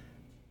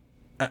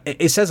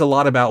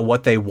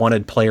what they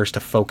wanted players to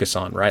focus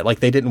on, right? Like,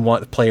 they didn't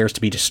want players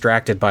to be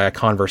distracted by a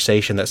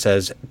conversation that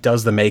says,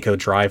 does the Mako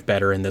drive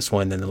better in this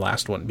one than the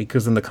last one?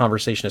 Because then the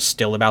conversation is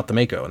still about the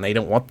Mako, and they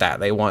don't want that.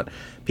 They want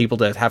people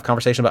to have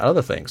conversation about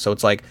other things. So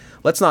it's like,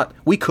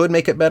 we could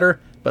make it better,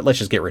 but let's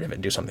just get rid of it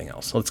and do something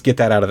else. Let's get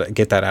that out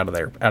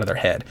of their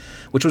head,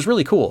 which was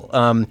really cool.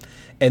 And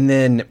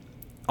then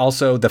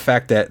also the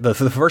fact that the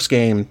first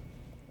game,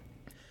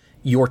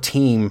 your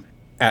team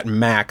at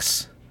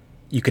max,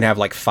 you can have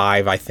like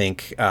 5, I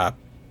think,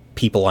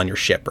 people on your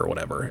ship or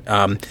whatever.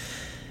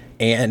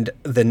 And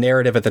the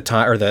narrative at the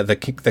time, or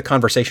the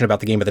conversation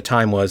about the game at the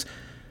time was,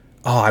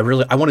 I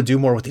want to do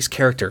more with these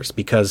characters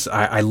because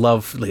I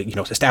love, you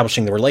know,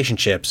 establishing the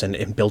relationships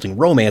and building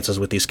romances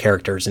with these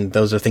characters, and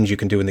those are things you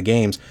can do in the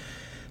games.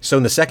 So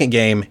in the second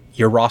game,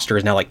 your roster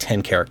is now like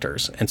 10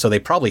 characters, and so they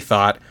probably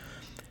thought,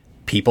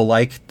 people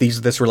like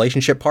this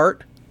relationship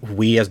part.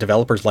 We as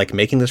developers like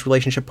making this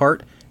relationship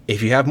part.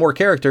 If you have more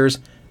characters,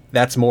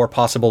 that's more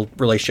possible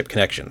relationship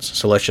connections.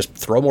 So let's just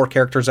throw more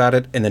characters at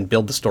it and then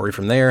build the story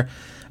from there.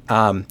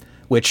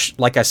 Which,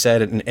 like I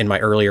said in my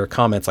earlier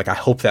comments, like, I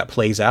hope that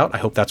plays out. I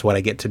hope that's what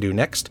I get to do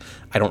next.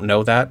 I don't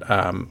know that,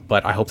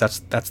 but I hope that's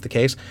the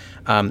case.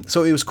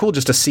 So it was cool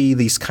just to see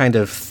these kind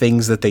of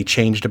things that they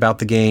changed about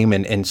the game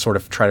and sort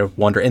of try to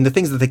wonder. And the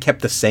things that they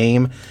kept the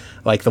same,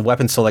 like the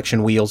weapon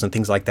selection wheels and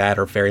things like that,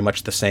 are very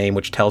much the same,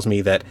 which tells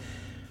me that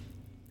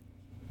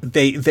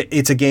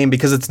it's a game,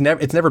 because it's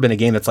never been a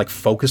game that's like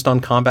focused on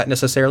combat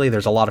necessarily.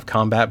 There's a lot of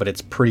combat, but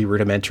it's pretty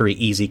rudimentary,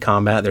 easy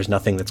combat. There's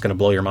nothing that's going to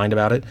blow your mind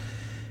about it.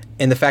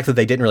 And the fact that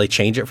they didn't really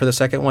change it for the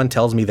second one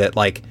tells me that,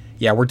 like,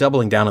 yeah, we're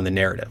doubling down on the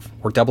narrative.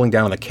 We're doubling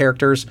down on the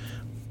characters.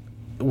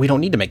 We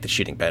don't need to make the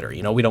shooting better.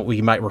 You know,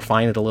 we might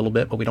refine it a little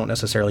bit, but we don't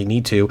necessarily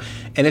need to.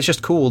 And it's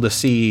just cool to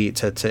see,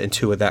 to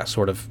intuit that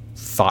sort of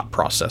thought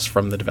process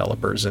from the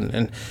developers.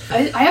 And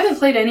I haven't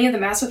played any of the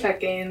Mass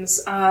Effect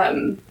games.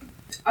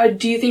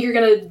 Do you think you're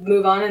going to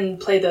move on and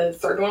play the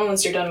third one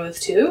once you're done with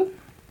 2?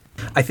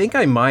 I think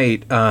I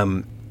might.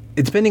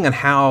 It's depending on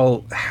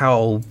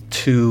how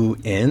 2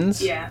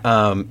 ends.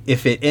 Yeah.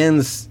 If it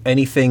ends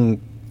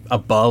anything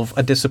above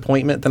a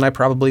disappointment than I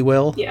probably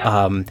will.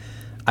 Yeah.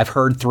 I've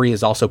heard 3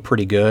 is also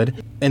pretty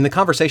good, and the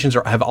conversations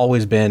have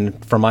always been,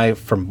 from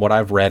what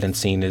I've read and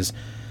seen, is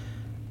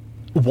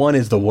 1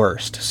 is the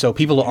worst. So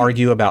people will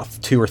argue about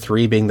 2 or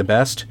 3 being the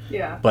best,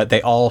 but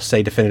they all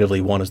say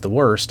definitively 1 is the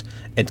worst.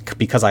 And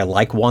because I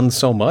like 1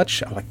 so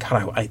much, I'm like,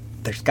 God,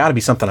 there's got to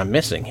be something I'm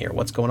missing here.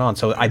 What's going on?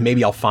 So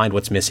maybe I'll find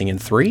what's missing in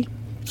 3.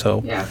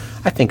 So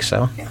I think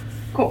so. Yeah.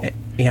 Cool.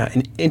 Yeah,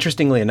 and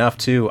interestingly enough,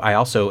 too, I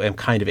also am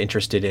kind of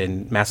interested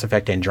in Mass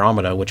Effect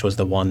Andromeda, which was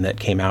the one that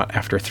came out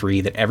after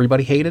 3 that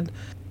everybody hated.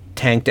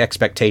 Tanked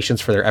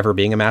expectations for there ever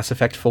being a Mass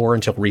Effect 4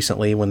 until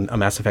recently when a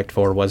Mass Effect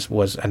 4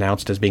 was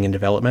announced as being in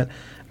development.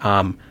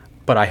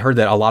 But I heard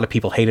that a lot of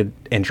people hated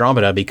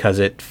Andromeda because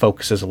it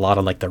focuses a lot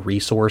on like the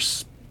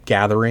resource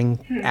gathering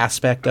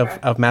aspect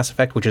of Mass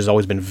Effect, which has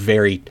always been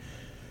very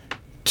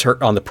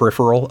on the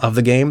peripheral of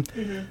the game.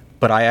 Mm-hmm.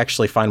 But I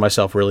actually find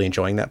myself really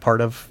enjoying that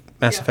part of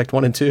Mass Effect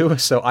 1 and 2,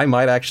 so I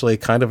might actually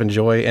kind of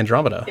enjoy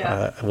Andromeda.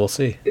 Yeah. We'll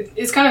see.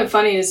 It's kind of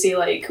funny to see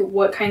like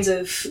what kinds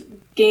of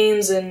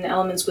games and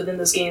elements within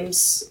those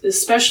games,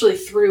 especially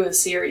through a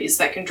series,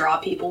 that can draw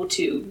people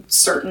to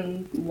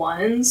certain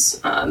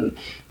ones. I don't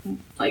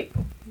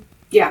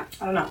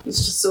know.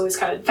 It's just always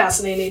kind of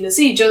fascinating to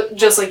see,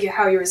 just like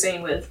how you were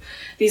saying with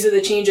these are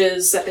the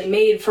changes that they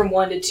made from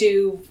 1 to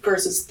 2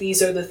 versus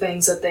these are the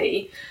things that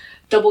they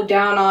doubled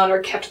down on or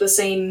kept the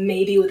same,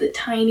 maybe with a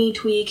tiny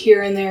tweak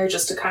here and there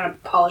just to kind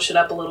of polish it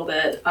up a little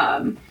bit.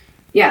 I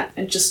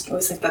just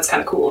always think that's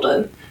kind of cool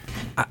to...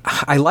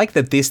 I like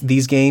that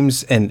these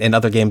games and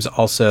other games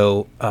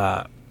also,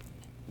 kind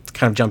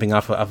of jumping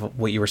off of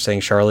what you were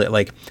saying, Charlotte,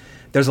 like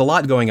there's a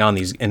lot going on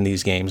in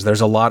these games.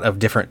 There's a lot of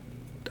different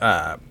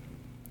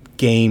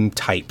game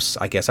types,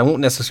 I guess. I won't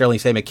necessarily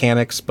say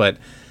mechanics, but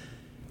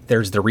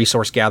there's the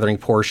resource gathering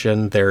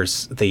portion,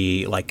 there's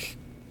the like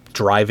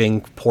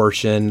driving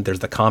portion, there's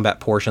the combat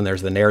portion,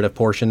 there's the narrative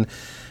portion.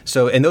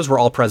 So, and those were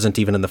all present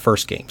even in the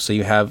first game. So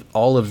you have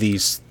all of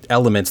these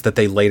elements that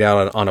they laid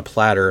out on a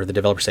platter. The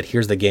developer said,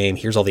 here's the game,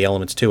 here's all the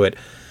elements to it,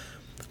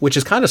 which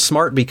is kind of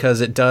smart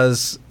because it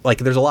does, like,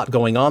 there's a lot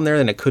going on there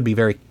and it could be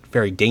very,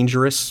 very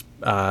dangerous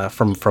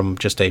from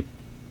just a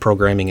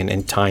programming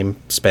and time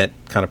spent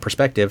kind of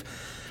perspective.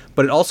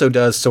 But it also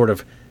does sort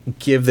of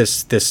give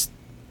this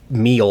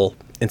meal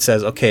and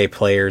says, okay,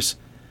 players,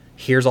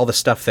 here's all the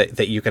stuff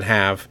that you can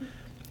have.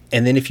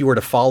 And then if you were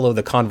to follow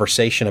the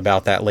conversation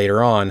about that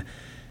later on,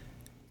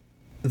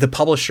 the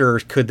publisher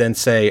could then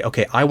say,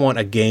 okay, I want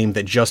a game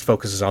that just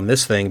focuses on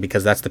this thing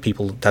because that's the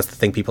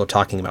thing people are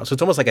talking about. So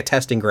it's almost like a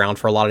testing ground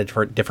for a lot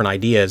of different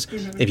ideas.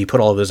 Mm-hmm. If you put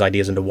all of those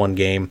ideas into one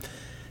game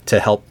to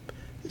help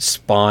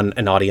spawn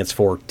an audience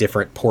for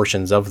different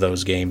portions of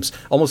those games.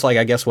 Almost like,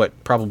 I guess,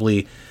 what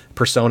probably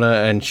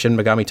Persona and Shin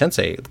Megami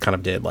Tensei kind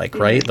of did, like,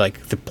 right?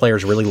 Like, the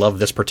players really love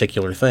this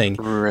particular thing.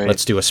 Right.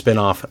 Let's do a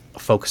spin-off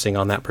focusing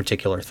on that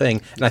particular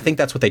thing. And I think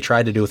that's what they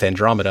tried to do with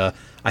Andromeda.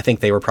 I think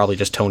they were probably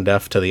just tone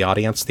deaf to the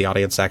audience. The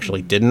audience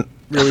actually didn't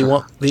really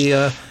want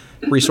the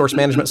resource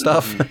management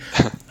stuff.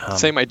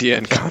 Same idea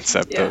and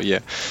concept, though,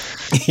 yeah.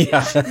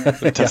 Yeah.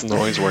 It doesn't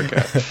always work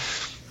out.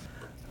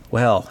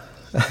 Well,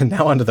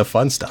 now on to the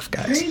fun stuff,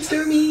 guys.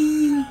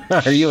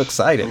 Brainstorming! Are you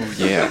excited? Ooh,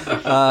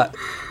 yeah.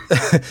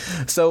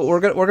 So we're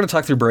gonna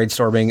talk through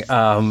brainstorming,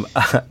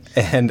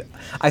 and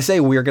I say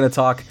we're gonna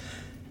talk.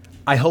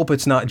 I hope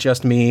it's not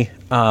just me,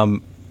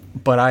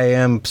 but I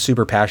am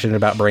super passionate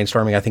about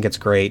brainstorming. I think it's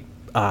great.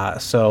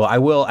 So I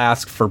will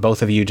ask for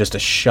both of you just to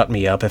shut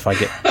me up if I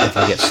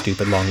get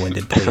stupid,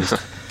 long-winded, please.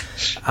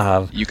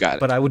 You got it.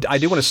 But I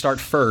do want to start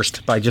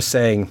first by just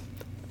saying,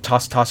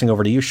 tossing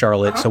over to you,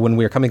 Charlotte. So when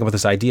we were coming up with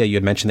this idea, you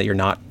had mentioned that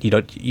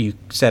you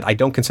said, I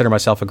don't consider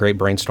myself a great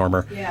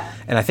brainstormer. Yeah.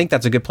 And I think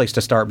that's a good place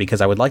to start because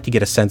I would like to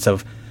get a sense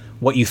of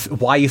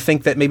why you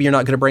think that maybe you're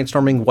not good at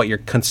brainstorming, what your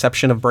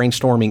conception of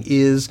brainstorming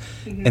is,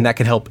 and that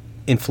can help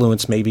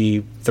influence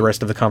maybe the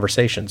rest of the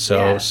conversation.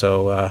 So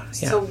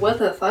what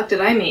the fuck did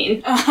I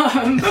mean?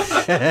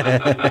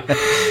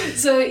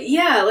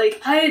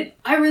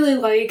 I really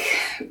like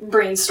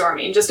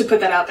brainstorming, just to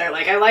put that out there.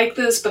 Like, I like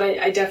this, but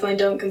I definitely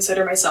don't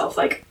consider myself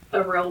like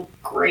a real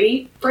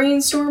great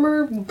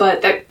brainstormer,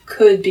 but that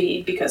could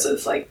be because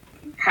of like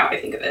how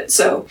I think of it.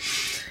 So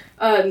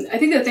I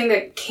think the thing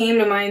that came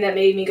to mind that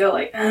made me go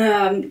like,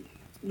 I'm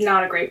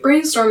not a great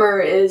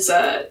brainstormer is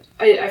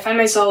I find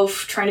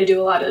myself trying to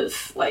do a lot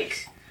of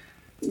like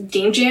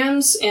game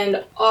jams,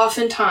 and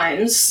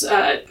oftentimes,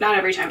 not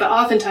every time, but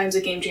oftentimes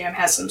a game jam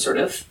has some sort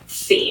of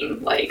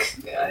theme, like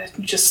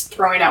just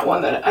throwing out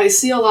one that I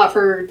see a lot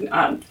for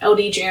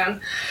LD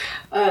Jam,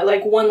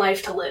 like One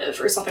Life to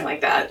Live or something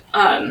like that,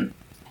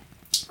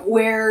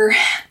 where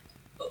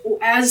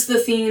as the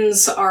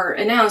themes are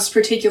announced,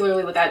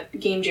 particularly with that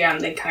game jam,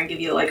 they kind of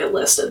give you like a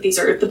list of these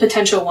are the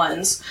potential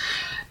ones.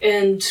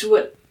 And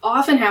what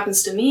often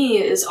happens to me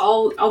is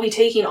I'll be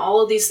taking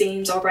all of these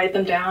themes, I'll write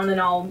them down, and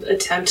I'll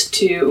attempt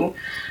to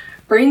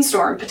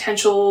brainstorm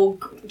potential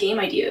game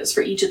ideas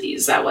for each of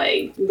these. That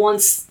way,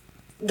 once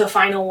the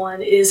final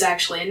one is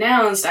actually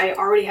announced, I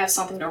already have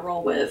something to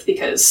roll with,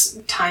 because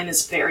time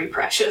is very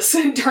precious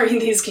during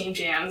these game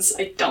jams.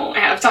 I don't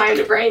have time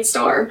to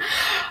brainstorm.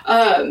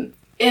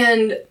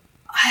 And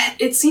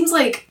it seems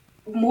like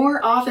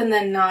more often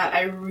than not,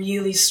 I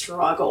really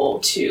struggle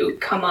to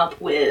come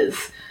up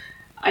with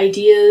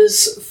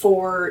ideas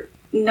for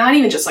not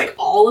even just like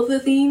all of the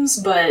themes,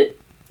 but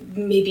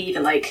maybe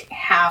even like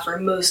half or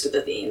most of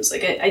the themes.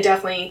 Like I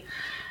definitely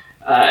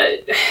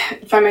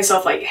find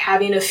myself like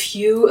having a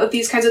few of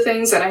these kinds of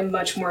things that I'm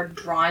much more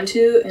drawn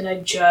to, and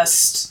I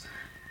just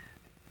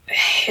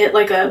hit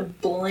like a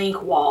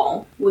blank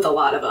wall with a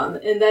lot of them.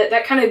 And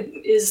that kind of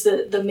is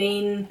the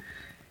main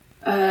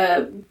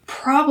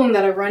problem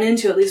that I run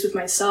into, at least with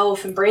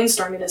myself and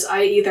brainstorming, is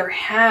I either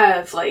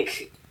have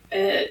like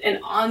an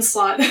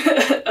onslaught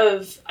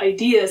of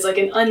ideas, like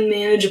an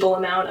unmanageable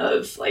amount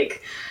of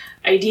like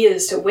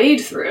ideas to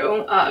wade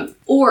through,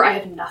 or I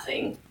have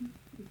nothing.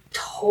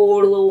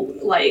 Total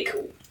like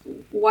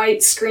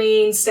white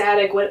screen,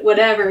 static,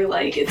 whatever,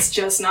 like it's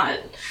just not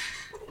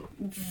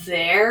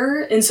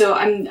there. And so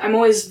I'm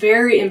always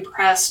very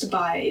impressed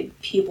by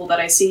people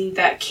that I see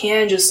that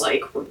can just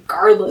like,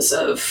 regardless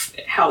of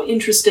how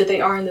interested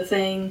they are in the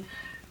thing,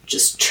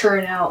 just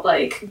churn out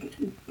like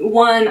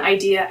one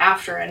idea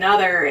after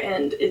another.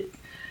 And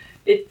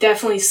it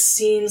definitely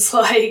seems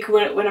like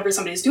whenever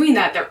somebody's doing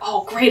that, they're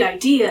all great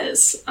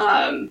ideas.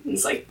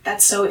 It's like,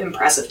 that's so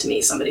impressive to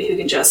me, somebody who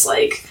can just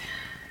like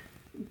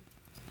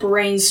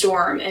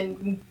brainstorm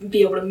and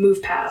be able to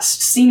move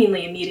past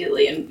seemingly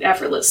immediately and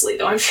effortlessly,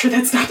 though I'm sure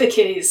that's not the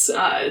case.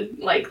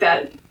 Like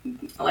that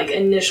like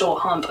initial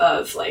hump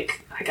of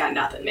like, I got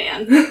nothing,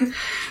 man.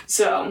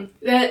 So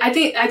I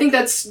think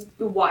that's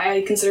why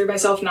I consider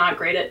myself not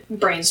great at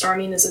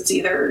brainstorming, is it's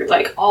either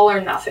like all or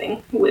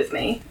nothing with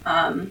me.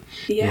 I'm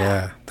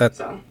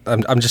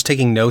just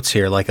taking notes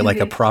here, like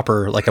a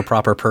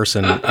proper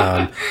person,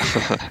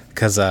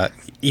 because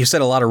you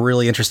said a lot of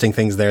really interesting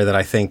things there that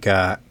I think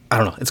I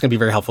don't know, it's going to be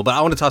very helpful. But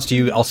I want to toss to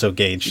you also,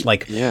 Gage.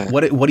 Like,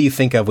 what do you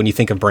think of when you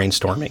think of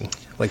brainstorming?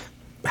 Like,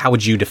 how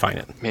would you define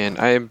it? Man,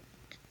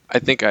 I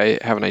think I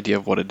have an idea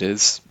of what it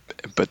is,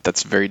 but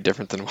that's very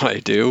different than what I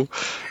do.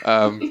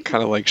 Kind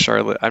of like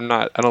Charlotte, I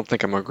don't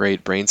think I'm a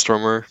great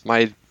brainstormer.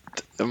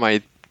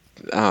 My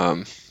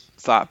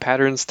thought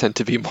patterns tend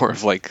to be more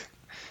of like,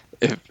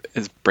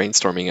 is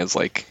brainstorming as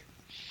like,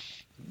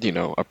 you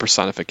know, a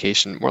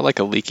personification, more like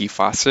a leaky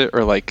faucet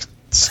or like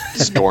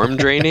storm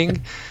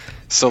draining.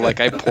 So like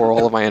I pour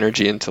all of my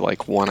energy into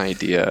like one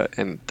idea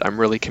and I'm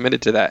really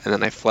committed to that, and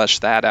then I flesh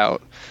that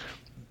out.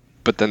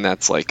 But then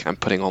that's like I'm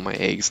putting all my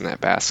eggs in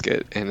that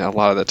basket, and a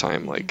lot of the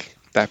time like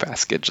that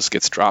basket just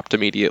gets dropped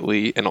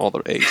immediately and all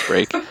the eggs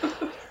break.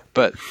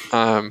 But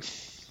I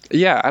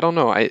don't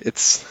know.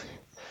 It's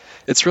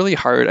really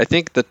hard. I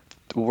think that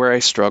where I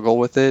struggle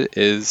with it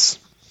is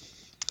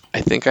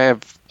I think I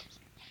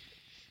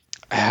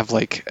have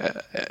like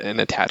an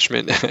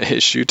attachment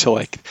issue to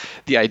like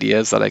the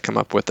ideas that I come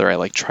up with, or I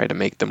like try to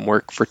make them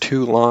work for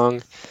too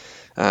long.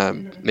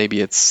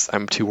 Maybe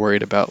I'm too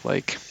worried about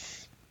like,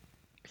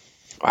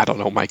 I don't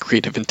know, my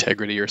creative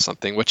integrity or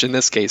something, which in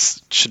this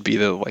case should be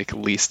the like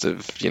least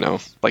of, you know,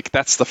 like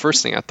that's the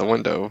first thing out the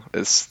window,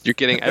 is you're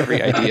getting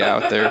every idea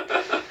out there.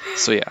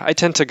 So yeah, I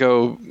tend to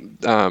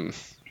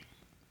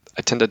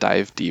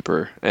dive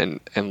deeper and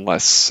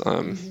less,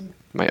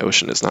 my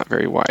ocean is not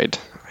very wide,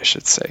 I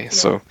should say. Yeah.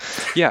 So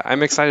yeah,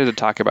 I'm excited to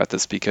talk about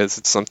this because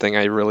it's something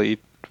I really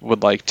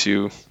would like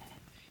to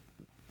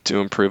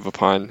improve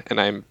upon, and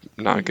I'm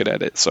not good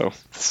at it. So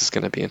this is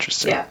going to be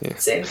interesting. Yeah.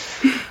 Same.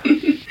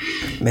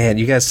 Man,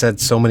 you guys said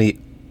so many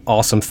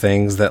awesome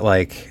things that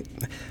like,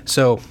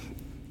 so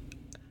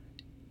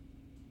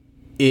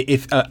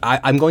if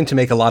I'm going to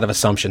make a lot of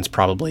assumptions,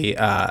 probably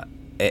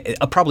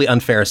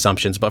unfair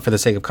assumptions, but for the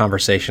sake of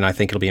conversation, I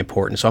think it'll be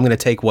important. So I'm going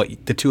to take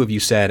what the two of you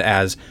said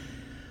as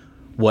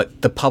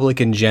what the public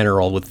in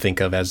general would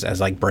think of as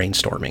like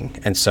brainstorming.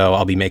 And so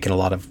I'll be making a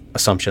lot of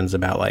assumptions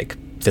about like,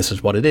 this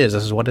is what it is,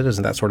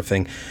 and that sort of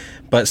thing.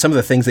 But some of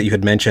the things that you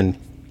had mentioned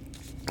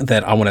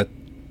that I want to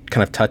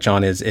kind of touch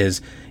on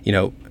is, you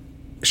know,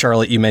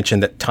 Charlotte, you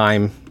mentioned that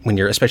time when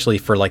you're, especially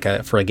for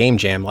a game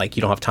jam, like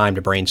you don't have time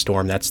to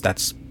brainstorm.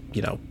 That's,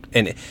 you know,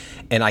 and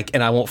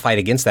I won't fight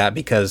against that,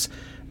 because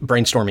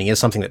brainstorming is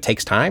something that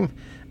takes time.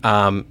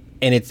 And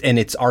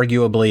it's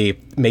arguably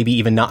maybe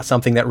even not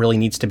something that really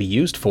needs to be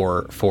used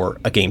for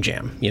a game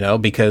jam, you know,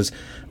 because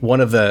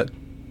one of the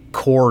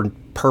core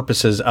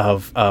purposes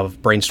of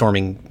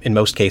brainstorming in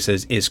most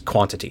cases is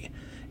quantity.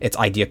 It's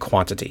idea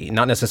quantity,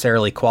 not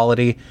necessarily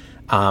quality.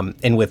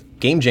 And with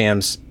game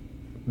jams,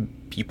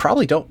 you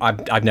probably don't,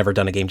 I've never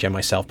done a game jam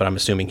myself, but I'm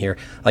assuming here,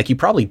 like you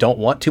probably don't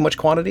want too much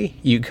quantity.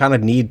 You kind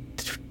of need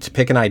to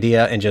pick an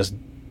idea and just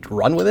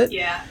run with it.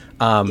 Yeah.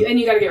 And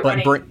you got to get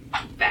running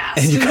fast.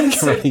 And you got to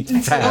get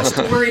running fast.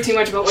 Don't worry too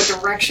much about what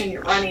direction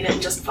you're running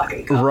and just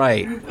fucking go.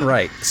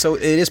 Right. So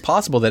it is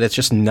possible that it's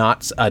just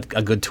not a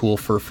good tool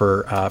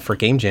for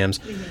game jams.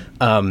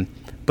 Mm-hmm.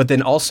 But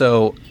then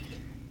also,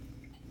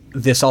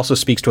 this also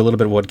speaks to a little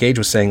bit of what Gage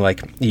was saying.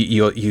 Like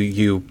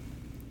you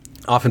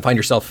often find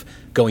yourself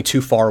going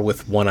too far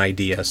with one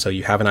idea. So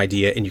you have an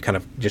idea and you kind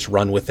of just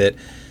run with it.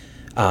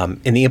 And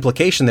the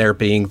implication there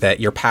being that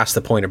you're past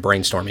the point of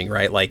brainstorming,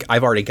 right? Like,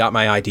 I've already got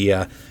my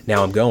idea,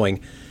 now I'm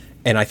going.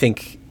 And I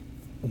think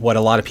what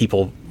a lot of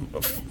people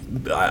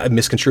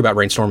misconstrue about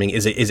brainstorming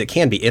is it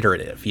can be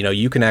iterative. You know,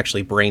 you can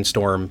actually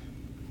brainstorm.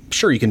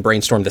 Sure, you can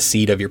brainstorm the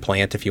seed of your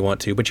plant if you want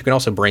to, but you can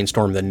also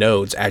brainstorm the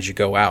nodes as you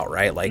go out,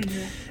 right? Like,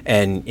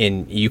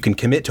 and you can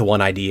commit to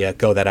one idea,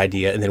 go that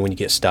idea, and then when you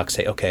get stuck,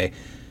 say, okay,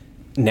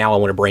 now I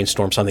want to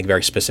brainstorm something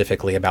very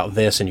specifically about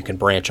this, and you can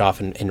branch off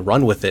and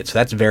run with it. So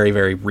that's very,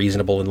 very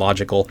reasonable and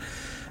logical.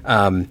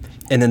 And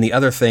then the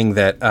other thing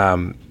that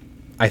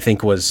I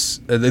think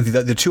was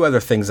the two other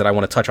things that I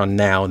want to touch on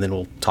now, and then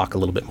we'll talk a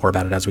little bit more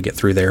about it as we get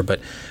through there.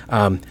 But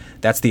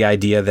that's the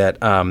idea that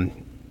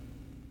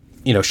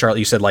Charlotte,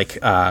 you said like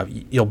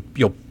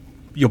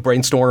you'll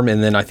brainstorm,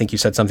 and then I think you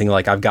said something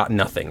like I've got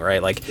nothing,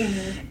 right? Like,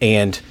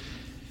 and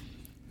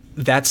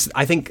that's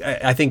I think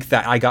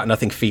that I got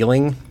nothing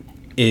feeling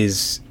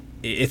is,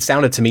 it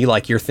sounded to me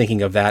like you're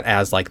thinking of that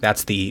as like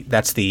that's the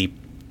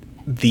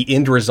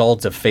end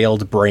result of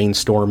failed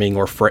brainstorming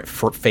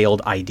or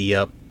failed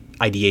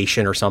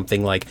ideation or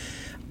something. Like,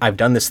 I've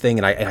done this thing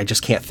and I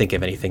just can't think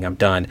of anything. I'm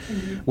done.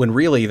 When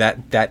really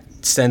that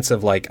sense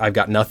of like I've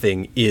got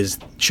nothing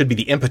should be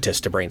the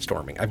impetus to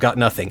brainstorming. I've got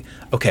nothing.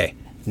 Okay,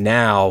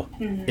 now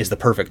is the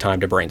perfect time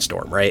to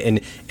brainstorm, right?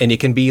 And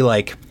it can be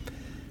like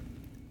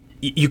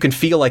you can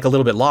feel like a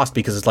little bit lost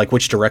because it's like,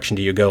 which direction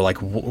do you go? Like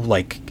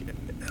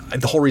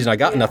the whole reason I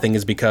got nothing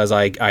is because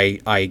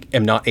I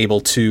am not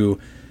able to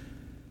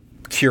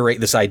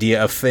curate this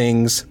idea of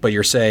things, but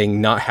you're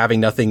saying not having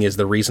nothing is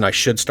the reason I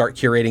should start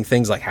curating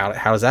things. Like, how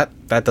does that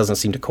doesn't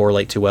seem to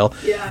correlate too well.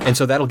 And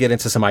so that'll get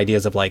into some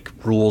ideas of like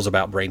rules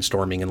about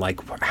brainstorming and like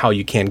how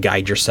you can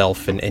guide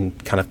yourself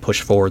and kind of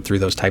push forward through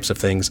those types of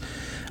things.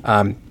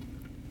 And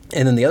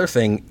then the other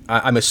thing,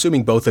 I'm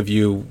assuming both of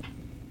you,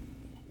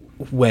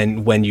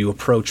 when you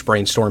approach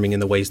brainstorming in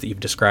the ways that you've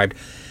described,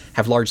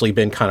 have largely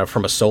been kind of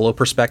from a solo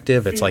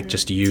perspective. It's like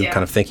just you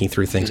kind of thinking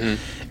through things.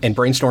 And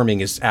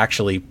brainstorming is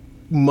actually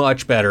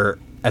much better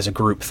as a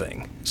group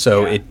thing.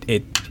 So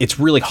it's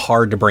really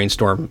hard to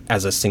brainstorm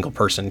as a single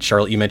person.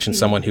 Charlotte, you mentioned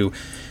someone who,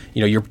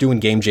 you're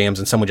doing game jams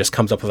and someone just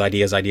comes up with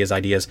ideas.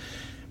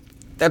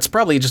 That's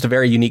probably just a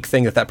very unique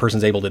thing that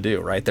person's able to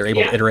do, right? They're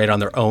able to iterate on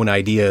their own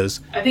ideas.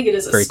 I think it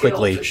is very a skill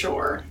quickly. For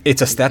sure.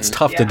 That's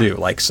tough to do.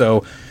 Like,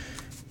 so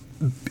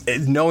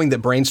knowing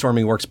that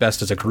brainstorming works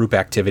best as a group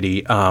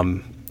activity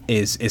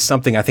is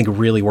something I think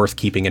really worth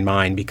keeping in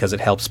mind, because it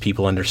helps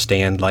people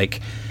understand,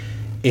 like,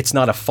 it's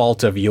not a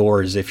fault of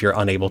yours if you're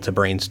unable to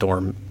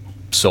brainstorm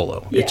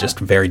solo. It's just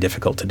very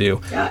difficult to do.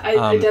 Yeah,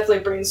 I definitely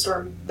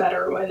brainstorm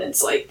better when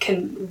it's like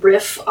can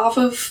riff off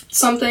of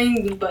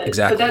something, but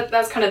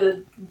that's kind of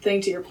the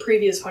thing to your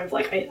previous point of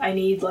like I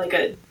need like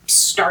a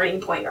starting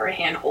point or a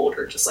handhold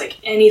or just like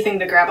anything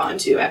to grab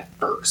onto at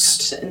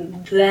first,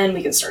 and then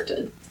we can start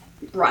to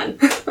run.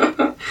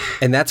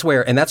 and that's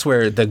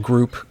where the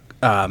group,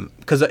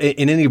 because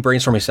in any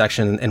brainstorming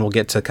section, and we'll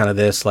get to kind of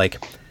this, like,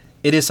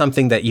 it is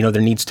something that,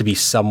 there needs to be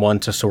someone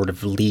to sort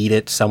of lead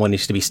it. Someone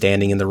needs to be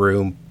standing in the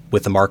room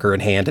with a marker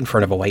in hand in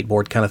front of a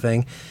whiteboard kind of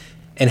thing.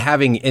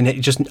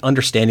 And just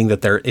understanding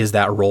that there is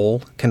that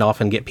role can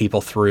often get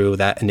people through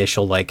that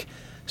initial, like,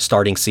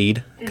 starting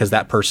seed, because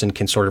that person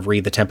can sort of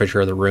read the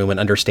temperature of the room and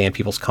understand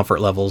people's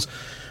comfort levels.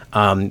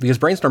 Because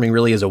brainstorming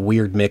really is a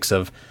weird mix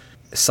of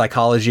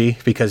psychology,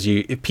 because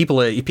people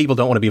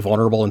don't want to be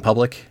vulnerable in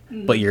public,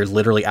 but you're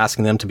literally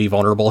asking them to be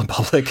vulnerable in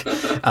public,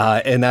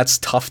 and that's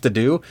tough to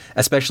do,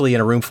 especially in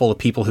a room full of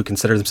people who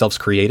consider themselves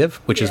creative,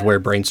 which is where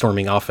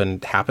brainstorming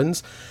often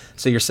happens.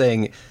 So you're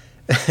saying,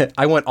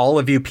 I want all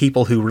of you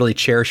people who really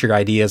cherish your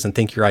ideas and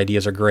think your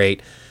ideas are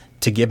great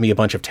to give me a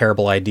bunch of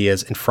terrible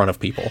ideas in front of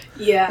people.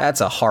 Yeah,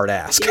 that's a hard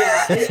ask.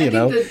 Yeah, I think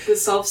the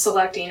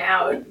self-selecting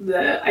out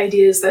the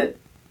ideas that,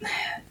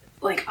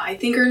 like, I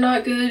think are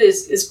not good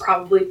is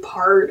probably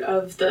part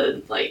of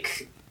the,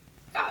 like,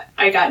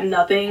 I got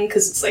nothing,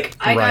 because it's like,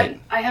 I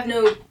have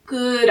no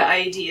good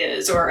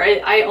ideas, or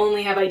I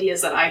only have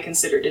ideas that I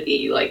consider to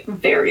be, like,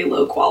 very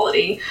low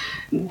quality.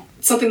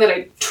 Something that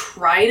I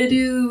try to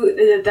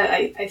do that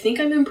I think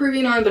I'm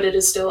improving on, but it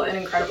is still an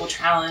incredible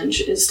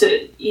challenge, is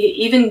to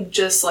even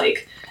just,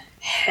 like,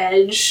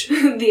 hedge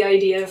the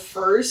idea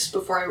first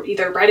before I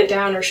either write it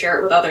down or share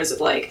it with others, of,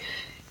 like,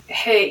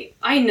 hey,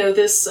 I know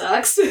this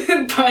sucks,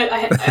 but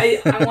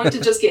I want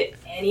to just get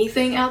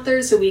anything out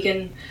there so we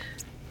can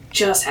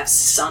just have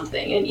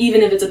something. And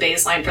even if it's a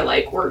baseline for,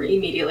 like, we're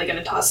immediately going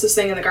to toss this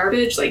thing in the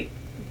garbage, like,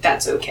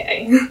 that's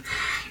okay.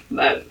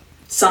 But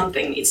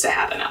something needs to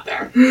happen out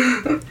there.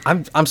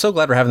 I'm so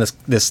glad we're having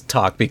this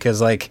talk, because,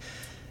 like,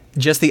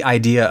 just the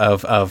idea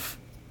of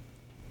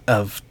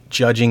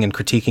judging and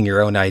critiquing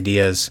your own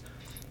ideas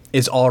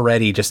is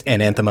already just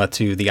anathema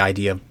to the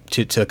idea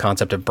to the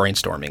concept of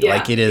brainstorming. Yeah,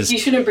 like, it is. You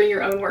shouldn't bring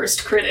your own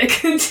worst critic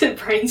to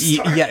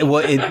brainstorm. Yeah,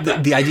 well,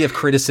 the idea of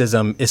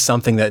criticism is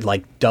something that,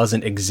 like,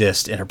 doesn't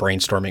exist in a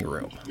brainstorming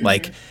room.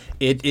 Like,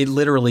 it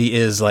literally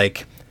is,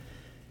 like,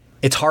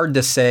 it's hard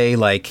to say,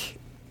 like,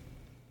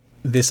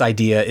 this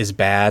idea is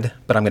bad,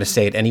 but I'm going to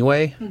say it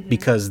anyway,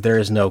 because there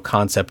is no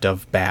concept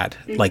of bad.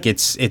 Like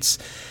it's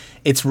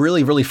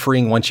really, really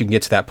freeing once you can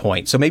get to that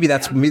point. So maybe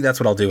that's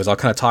what I'll do is I'll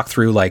kind of talk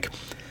through like,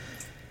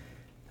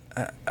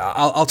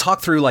 I'll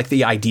talk through like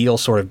the ideal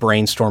sort of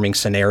brainstorming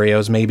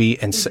scenarios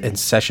maybe and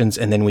sessions,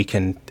 and then we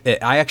can.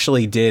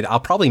 I'll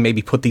probably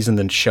maybe put these in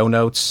the show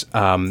notes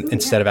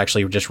instead of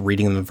actually just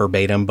reading them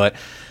verbatim. But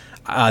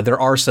there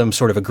are some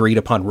sort of agreed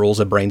upon rules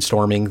of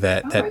brainstorming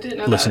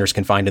that listeners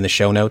can find in the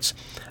show notes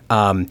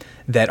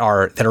that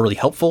are really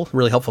helpful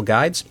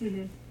guides.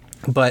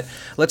 But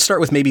let's start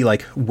with maybe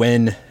like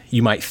when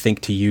you might think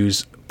to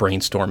use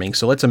brainstorming.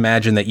 So let's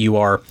imagine that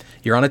you're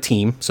on a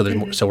team.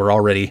 So we're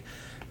already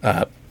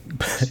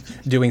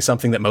doing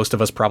something that most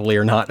of us probably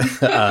are not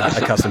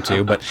accustomed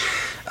to, but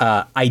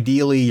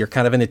ideally you're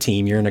kind of in a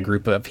team, you're in a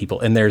group of people,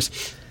 and there's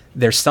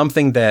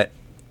something that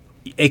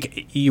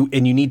you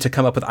need to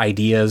come up with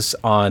ideas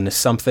on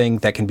something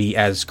that can be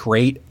as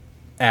great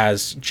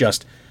as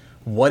just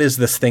what is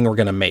this thing we're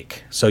going to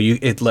make. So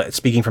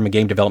speaking from a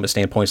game development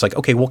standpoint, it's like,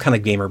 okay, what kind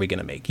of game are we going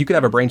to make? You could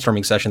have a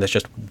brainstorming session that's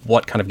just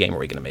what kind of game are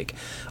we going to make?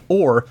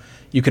 Or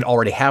you could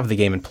already have the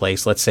game in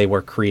place. Let's say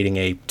we're creating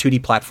a 2D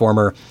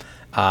platformer.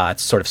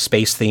 It's sort of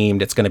space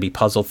themed. It's going to be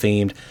puzzle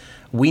themed.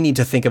 We need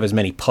to think of as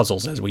many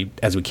puzzles as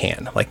we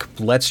can. Like,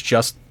 let's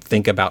just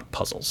think about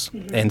puzzles.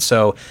 And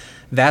so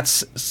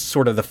that's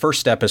sort of the first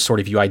step is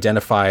sort of you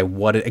identify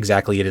what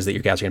exactly it is that you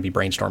guys are going to be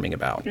brainstorming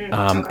about.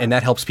 And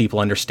that helps people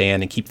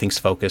understand and keep things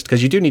focused,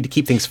 because you do need to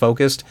keep things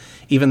focused.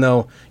 Even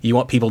though you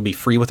want people to be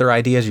free with their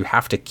ideas, you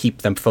have to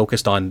keep them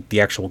focused on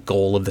the actual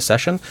goal of the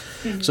session.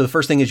 So the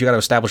first thing is you got to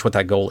establish what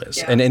that goal is.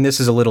 Yeah. And this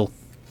is a little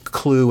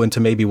clue into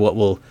maybe what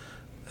we'll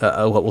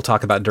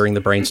talk about during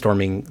the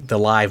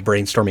live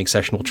brainstorming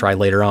session we'll try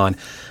later on.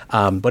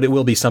 But it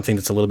will be something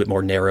that's a little bit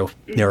more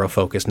narrow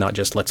focused, not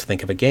just let's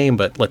think of a game,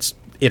 but let's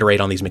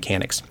iterate on these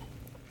mechanics.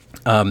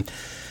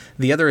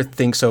 The other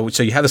thing, so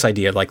you have this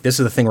idea, like this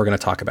is the thing we're going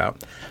to talk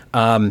about.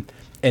 And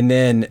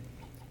then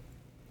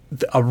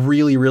a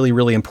really, really,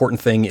 really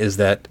important thing is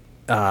that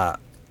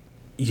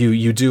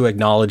you do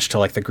acknowledge to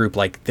like the group,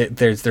 like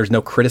there's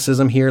no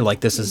criticism here.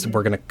 Like this is,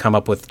 we're going to come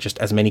up with just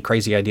as many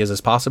crazy ideas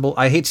as possible.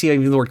 I hate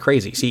seeing the word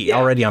crazy. See,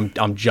 already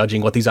I'm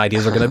judging what these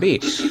ideas are going to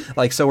be.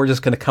 Like, so we're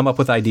just going to come up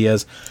with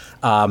ideas.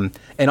 And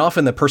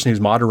often the person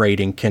who's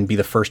moderating can be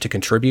the first to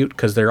contribute,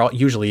 because there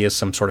usually is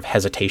some sort of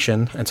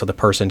hesitation. And so the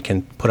person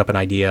can put up an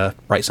idea,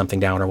 write something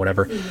down or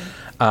whatever.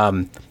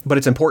 But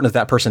it's important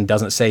that person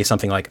doesn't say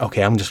something like,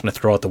 okay, I'm just going to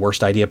throw out the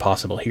worst idea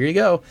possible. Here you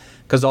go.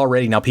 Because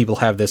already now people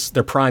have this,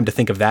 they're primed to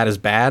think of that as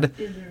bad.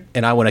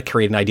 And I want to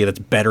create an idea that's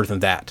better than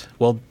that.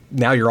 Well,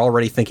 now you're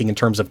already thinking in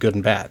terms of good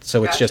and bad.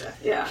 So it's just,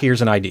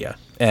 here's an idea.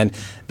 And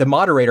the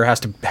moderator has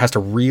to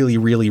really,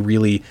 really,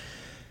 really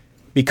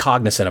be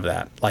cognizant of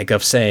that, like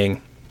of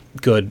saying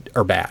good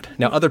or bad.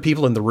 Now, other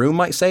people in the room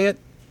might say it,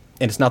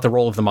 and it's not the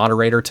role of the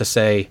moderator to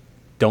say,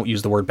 don't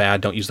use the word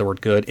bad, don't use the word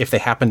good.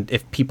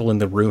 If people in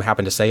the room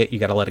happen to say it, you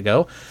got to let it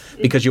go,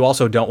 because you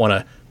also don't want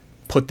to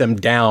put them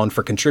down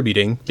for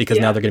contributing, because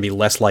now they're going to be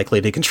less likely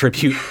to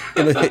contribute,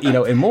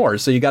 and more.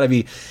 So you got to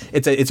be,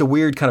 it's a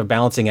weird kind of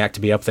balancing act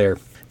to be up there.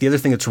 The other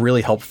thing that's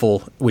really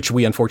helpful, which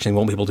we unfortunately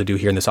won't be able to do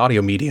here in this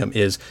audio medium,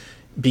 is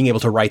being able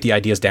to write the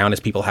ideas down as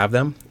people have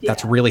them. Yeah.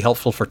 That's really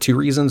helpful for two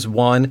reasons.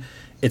 One,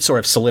 it sort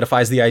of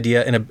solidifies the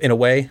idea in a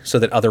way so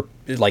that other,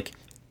 like,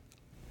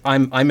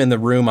 I'm in the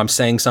room, I'm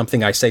saying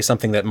something, I say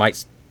something that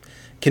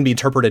can be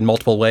interpreted in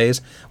multiple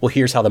ways. Well,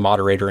 here's how the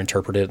moderator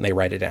interpreted it, and they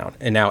write it down.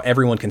 And now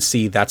everyone can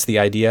see that's the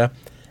idea,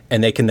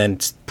 and they can then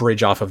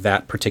bridge off of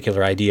that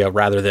particular idea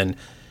rather than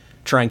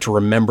trying to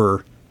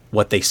remember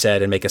what they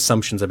said and make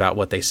assumptions about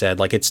what they said.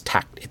 Like, it's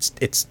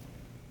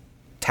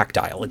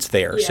tactile, it's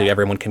there, so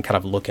everyone can kind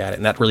of look at it,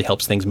 and that really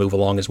helps things move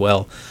along as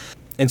well.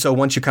 And so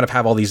once you kind of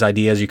have all these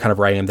ideas, you kind of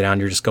writing them down,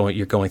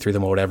 you're going through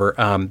them or whatever,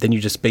 then you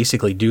just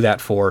basically do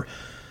that for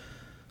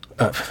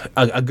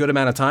a good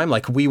amount of time.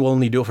 Like, we will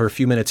only do it for a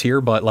few minutes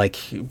here, but like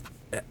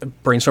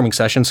brainstorming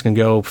sessions can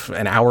go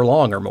an hour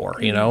long or more,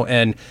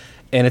 and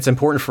it's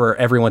important for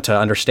everyone to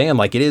understand,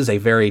 like, it is a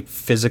very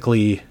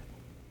physically,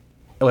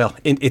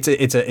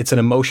 it's an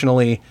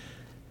emotionally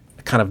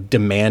kind of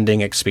demanding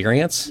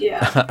experience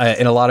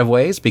in a lot of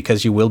ways,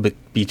 because you will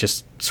be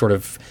just sort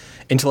of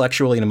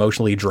intellectually and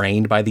emotionally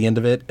drained by the end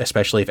of it,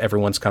 especially if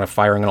everyone's kind of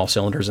firing on all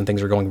cylinders and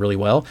things are going really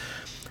well.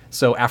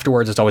 So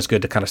afterwards, it's always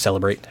good to kind of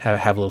celebrate,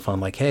 have a little fun,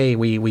 like, hey,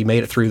 we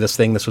made it through this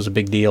thing. This was a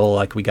big deal.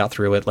 Like, we got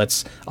through it.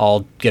 Let's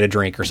all get a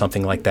drink or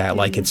something like that.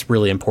 Like, it's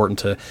really important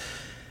to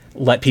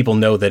let people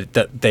know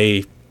that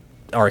they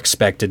are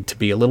expected to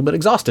be a little bit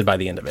exhausted by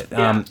the end of it.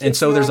 And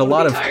so there's a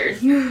lot of...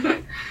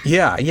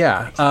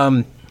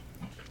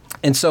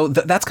 And so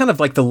that's kind of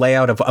like the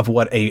layout of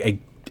what a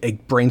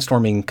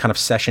brainstorming kind of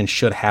session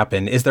should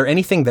happen. Is there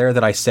anything there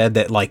that I said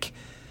that like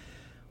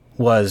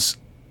was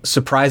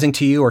surprising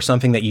to you, or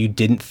something that you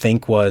didn't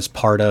think was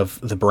part of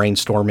the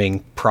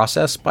brainstorming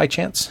process by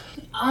chance?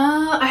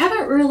 I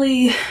haven't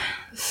really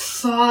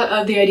thought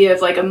of the idea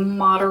of like a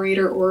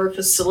moderator or a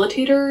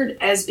facilitator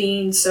as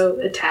being so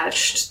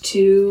attached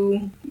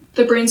to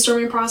the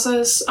brainstorming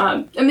process.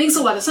 It makes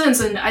a lot of sense,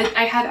 and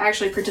I have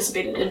actually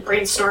participated in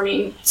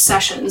brainstorming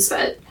sessions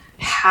that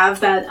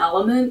have that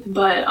element,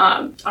 but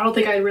I don't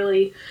think I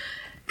really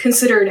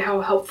considered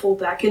how helpful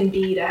that can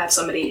be to have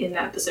somebody in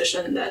that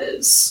position that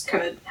is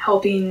kind of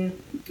helping,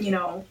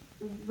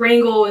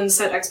 wrangle and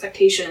set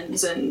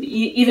expectations, and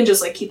even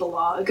just like keep a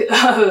log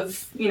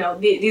of,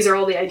 these are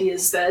all the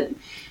ideas that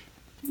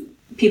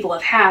people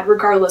have had,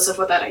 regardless of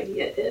what that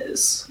idea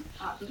is.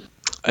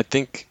 I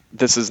think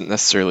this isn't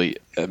necessarily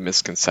a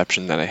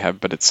misconception that I have,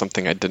 but it's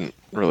something I didn't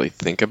really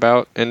think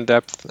about in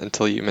depth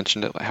until you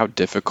mentioned it, like how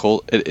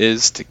difficult it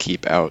is to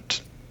keep out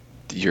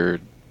your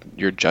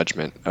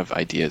judgment of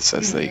ideas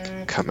as they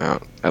come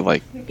out.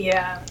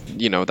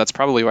 That's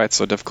probably why it's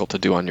so difficult to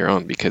do on your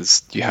own,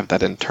 because you have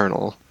that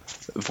internal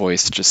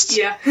voice just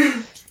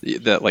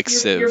that like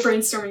sieve your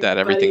brainstorming that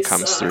everything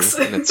comes sucks.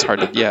 through, and it's hard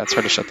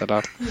to shut that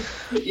off.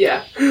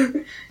 Yeah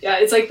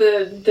It's like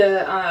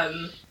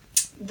the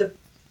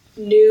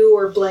new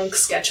or blank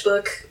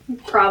sketchbook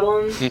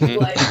problem.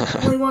 Like,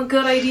 I only want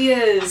good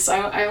ideas.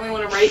 I only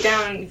want to write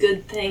down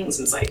good things.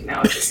 And it's like,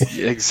 no, just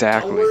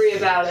exactly. Don't worry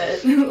about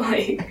it.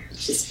 Like,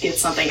 just get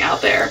something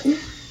out there.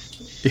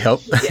 Yep.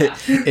 Yeah.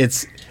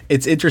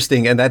 It's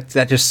interesting, and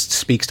that just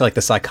speaks to like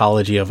the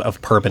psychology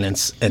of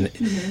permanence. And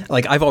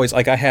like I've always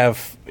I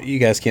have, you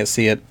guys can't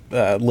see it,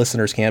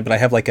 listeners can, but I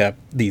have like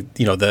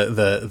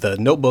the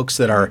notebooks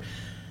that are,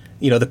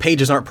 the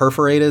pages aren't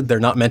perforated.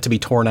 They're not meant to be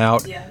torn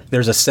out. Yeah.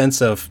 There's a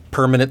sense of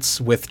permanence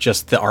with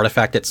just the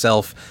artifact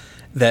itself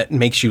that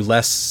makes you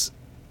less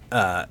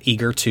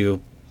eager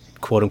to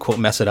quote unquote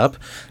mess it up.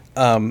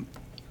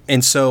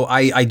 And so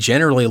I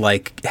generally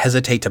like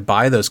hesitate to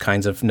buy those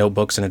kinds of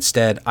notebooks, and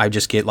instead I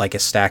just get like a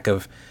stack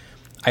of,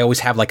 I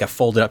always have like a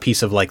folded up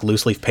piece of like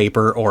loose leaf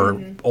paper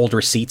or old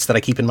receipts that I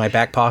keep in my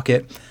back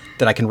pocket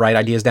that I can write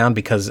ideas down,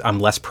 because I'm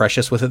less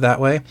precious with it that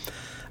way.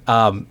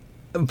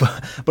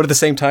 But at the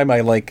same time,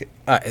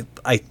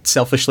 I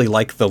selfishly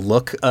like the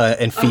look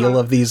and feel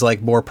of these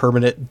like more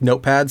permanent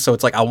notepads. So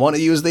it's like, I want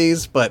to use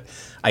these, but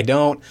I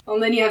don't. Well,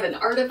 and then you have an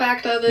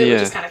artifact of it,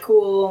 which is kind of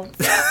cool.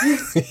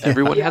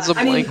 Everyone has a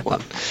blank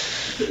one.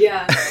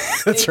 Yeah.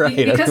 That's right.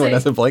 Everyone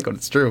has a blank one.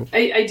 It's true.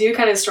 I do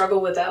kind of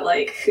struggle with that,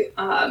 like,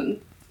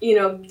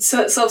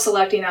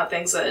 self-selecting out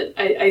things that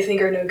I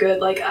think are no good.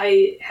 Like,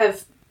 I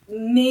have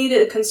made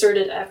a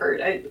concerted effort,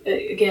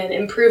 again,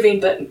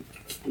 improving, but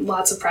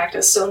lots of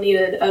practice still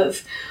needed,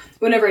 of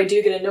whenever I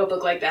do get a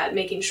notebook like that,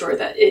 making sure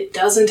that it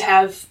doesn't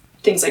have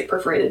things like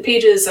perforated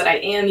pages, that I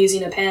am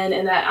using a pen,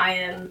 and that I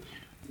am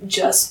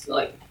just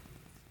like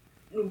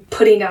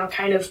putting down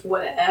kind of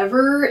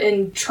whatever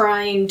and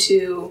trying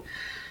to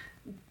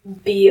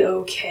be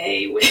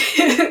okay with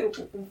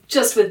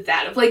just with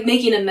that, of like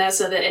making a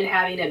mess of it and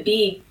having it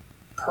be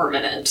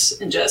permanent,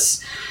 and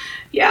just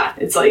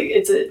it's like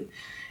it's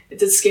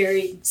a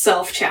scary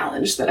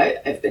self-challenge that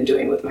I've been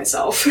doing with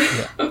myself.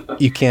 Yeah.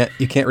 You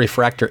can't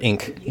refract your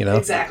ink,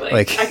 Exactly.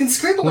 Like, I can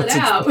scribble it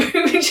out,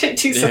 which I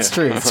do. That's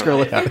true.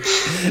 Scribble it out.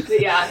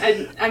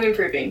 But I'm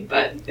improving,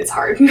 but it's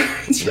hard.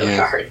 It's really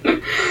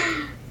hard.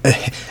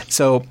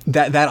 So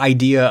that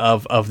idea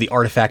of the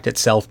artifact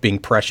itself being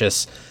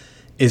precious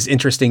is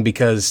interesting,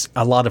 because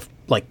a lot of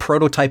like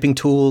prototyping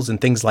tools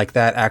and things like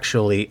that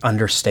actually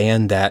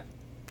understand that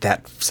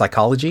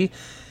psychology.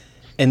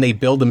 And they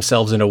build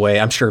themselves in a way,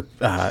 I'm sure,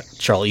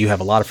 Charlotte, you have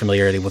a lot of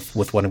familiarity with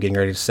what I'm getting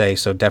ready to say,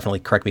 so definitely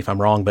correct me if I'm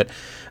wrong, but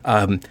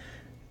a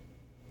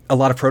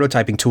lot of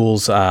prototyping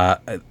tools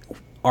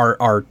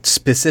are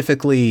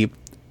specifically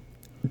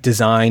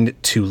designed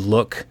to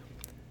look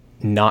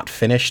not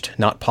finished,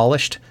 not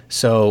polished.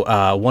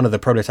 So one of the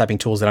prototyping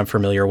tools that I'm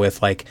familiar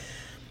with, like,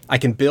 I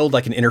can build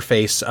like an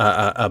interface,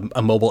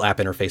 a mobile app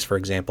interface, for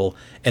example,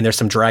 and there's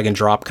some drag and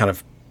drop kind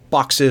of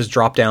boxes,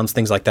 drop downs,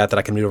 things like that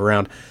I can move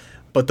around.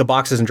 But the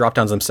boxes and drop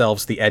downs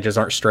themselves, the edges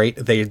aren't straight.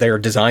 They are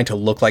designed to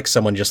look like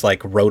someone just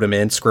like wrote them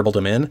in, scribbled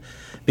them in,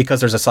 because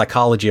there's a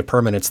psychology of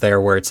permanence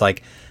there, where it's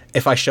like,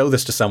 if I show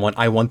this to someone,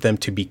 I want them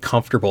to be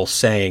comfortable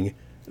saying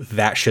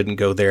that shouldn't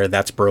go there,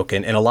 that's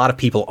broken. And a lot of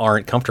people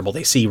aren't comfortable.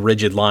 They see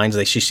rigid lines,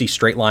 they see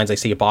straight lines, they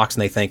see a box,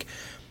 and they think,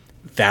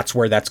 that's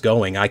where that's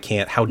going. I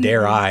can't, how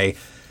dare I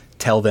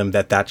tell them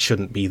that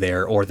shouldn't be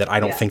there, or that I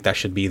don't think that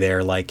should be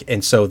there. Like,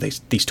 and so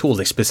these tools,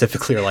 they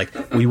specifically are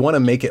like, we want to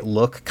make it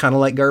look kind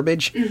of like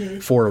garbage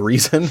for a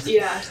reason.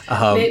 Yeah.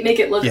 Make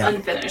it look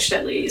unfinished,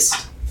 at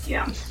least.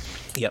 Yeah.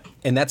 Yep.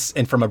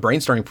 And from a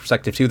brainstorming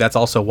perspective too, that's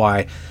also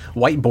why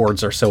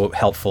whiteboards are so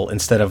helpful,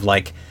 instead of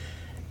like,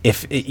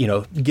 if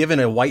given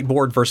a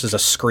whiteboard versus a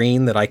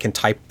screen that I can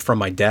type from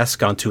my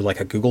desk onto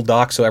like a Google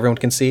Doc so everyone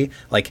can see,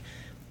 like,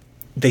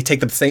 they take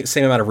the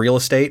same amount of real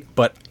estate,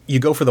 but you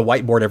go for the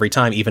whiteboard every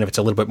time, even if it's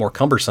a little bit more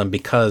cumbersome,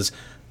 because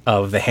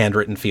of the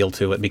handwritten feel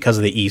to it, because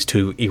of the ease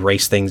to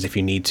erase things if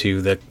you need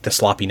to, the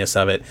sloppiness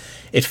of it.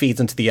 It feeds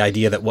into the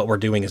idea that what we're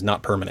doing is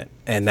not permanent.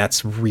 And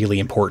that's really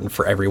important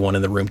for everyone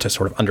in the room to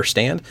sort of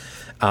understand.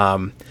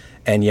 And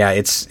yeah,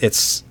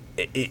 it's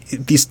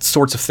these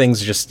sorts of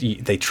things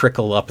they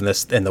trickle up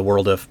in the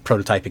world of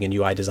prototyping and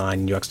UI design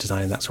and UX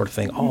design and that sort of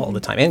thing all the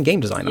time, and game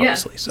design,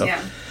 obviously. So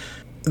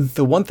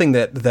the one thing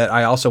that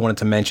I also wanted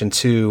to mention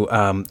too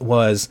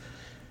was,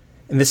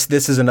 and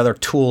this is another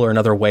tool or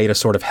another way to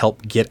sort of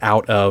help get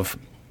out of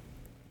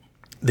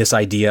this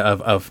idea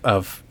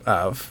of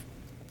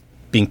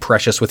being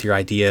precious with your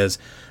ideas.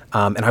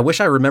 And I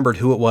wish I remembered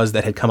who it was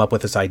that had come up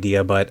with this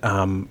idea, but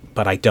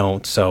I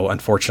don't. So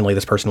unfortunately,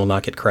 this person will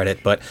not get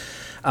credit. But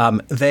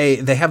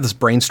they have this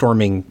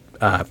brainstorming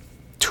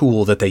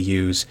tool that they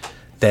use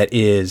that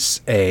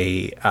is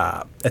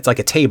it's like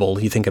a table.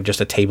 You think of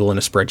just a table in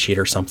a spreadsheet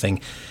or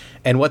something.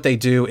 And what they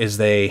do is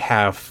they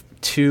have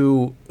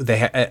in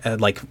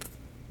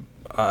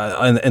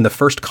the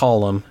first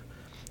column,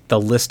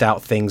 they'll list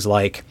out things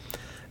like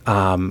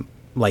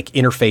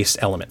interface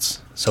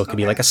elements. So it could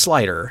be like a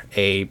slider,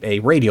 a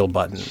radial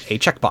button, a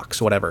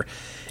checkbox, whatever.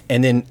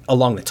 And then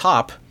along the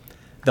top,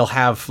 they'll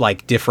have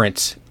like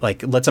different,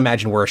 like, let's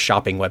imagine we're a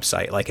shopping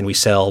website, like, and we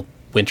sell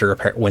winter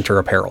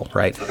apparel,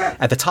 right? Okay.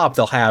 At the top,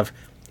 they'll have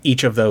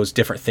each of those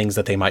different things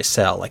that they might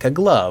sell, like a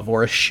glove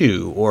or a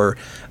shoe or,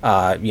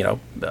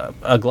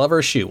 a glove or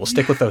a shoe. We'll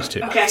stick with those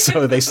two. Okay.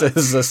 So this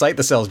is a site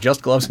that sells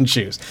just gloves and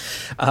shoes.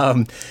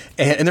 And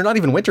they're not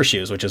even winter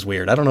shoes, which is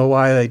weird. I don't know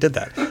why they did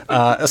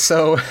that.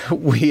 So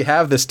we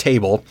have this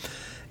table,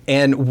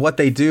 and what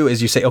they do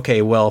is you say,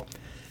 okay, well,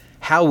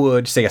 how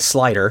would, say, a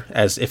slider,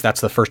 as if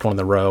that's the first one in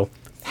the row,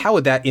 how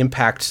would that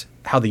impact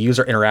how the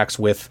user interacts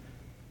with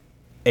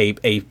an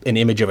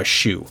image of a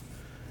shoe?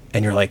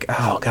 And you're like,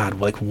 oh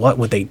God, like what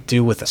would they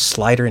do with a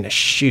slider and a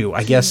shoe?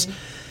 I guess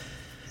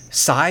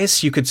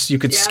size, you could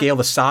scale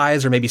the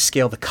size, or maybe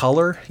scale the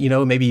color.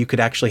 Maybe you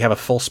could actually have a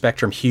full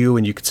spectrum hue,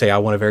 and you could say, I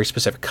want a very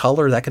specific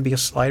color. That could be a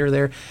slider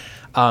there.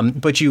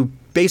 But you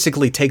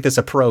basically take this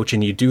approach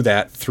and you do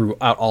that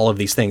throughout all of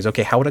these things.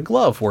 Okay, how would a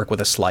glove work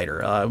with a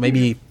slider?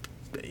 Maybe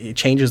it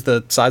changes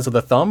the size of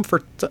the thumb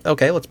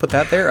okay, let's put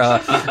that there.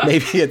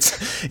 Maybe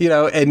it's,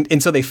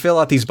 and so they fill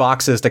out these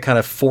boxes to kind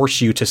of force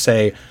you to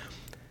say,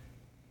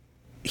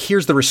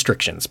 here's the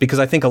restrictions, because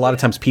I think a lot of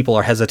times people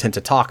are hesitant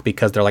to talk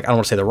because they're like, I don't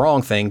want to say the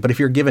wrong thing. But if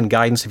you're given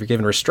guidance, if you're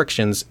given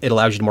restrictions, it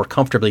allows you to more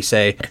comfortably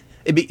say,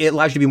 it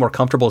allows you to be more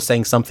comfortable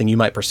saying something you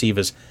might perceive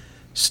as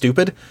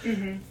stupid,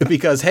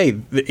 because, hey,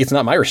 it's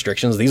not my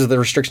restrictions. These are the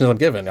restrictions I'm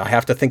given. I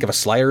have to think of a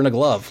slider and a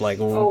glove. Like,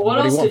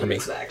 what do you want from me?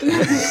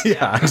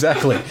 Yeah,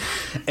 exactly.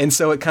 And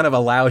so it kind of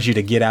allows you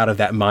to get out of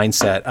that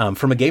mindset.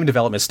 From a game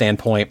development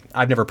standpoint,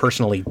 I've never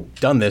personally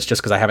done this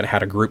just because I haven't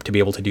had a group to be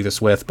able to do this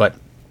with, but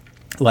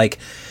like,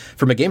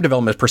 from a game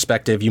development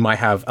perspective, you might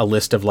have a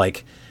list of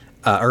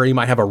or you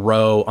might have a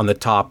row on the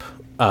top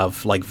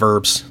of like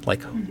verbs, like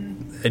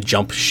a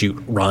jump,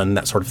 shoot, run,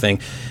 that sort of thing.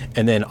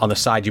 And then on the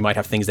side, you might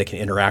have things they can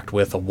interact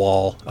with: a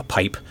wall, a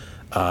pipe,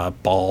 a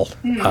ball,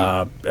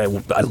 a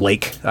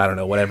lake. I don't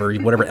know, whatever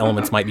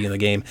elements might be in the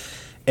game.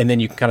 And then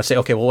you can kind of say,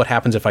 okay, well, what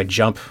happens if I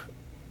jump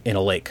in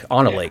a lake,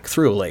 on a lake,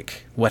 through a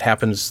lake? What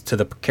happens to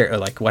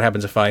what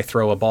happens if I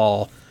throw a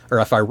ball? Or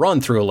if I run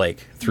through a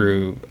lake,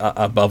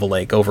 above a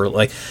lake, over a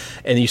lake,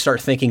 and you start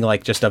thinking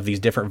like just of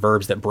these different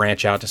verbs that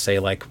branch out to say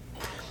like,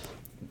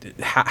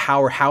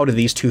 how do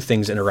these two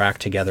things interact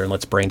together, and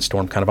let's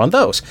brainstorm kind of on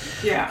those.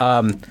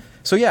 Yeah.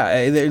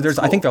 There's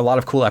cool. I think there are a lot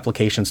of cool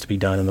applications to be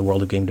done in the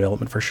world of game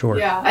development for sure.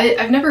 Yeah,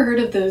 I've never heard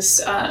of this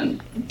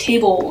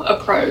table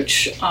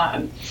approach,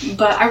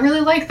 but I really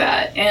like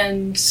that,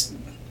 and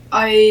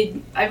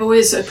I've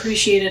always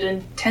appreciated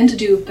and tend to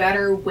do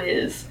better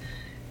with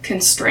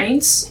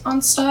constraints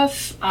on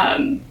stuff.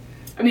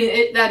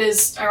 That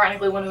is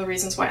ironically one of the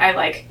reasons why I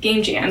like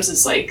game jams,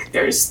 is like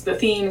there's the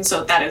theme, and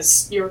so that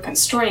is your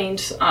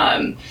constraint.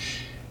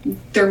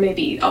 There may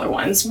be other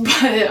ones, but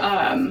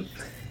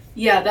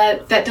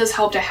that does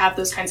help to have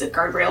those kinds of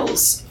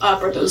guardrails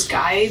up, or those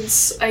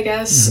guides, I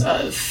guess,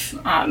 of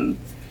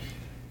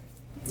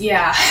you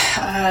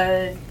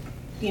have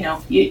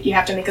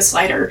to make a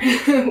slider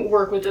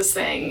work with this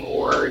thing,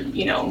 or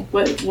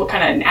what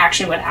kind of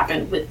action would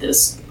happen with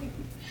this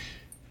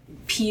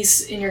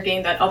piece in your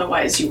game that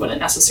otherwise you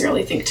wouldn't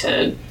necessarily think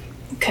to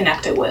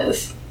connect it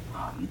with.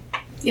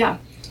 I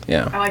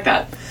like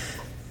that.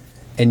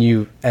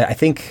 And I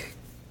think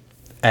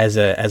as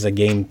a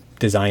game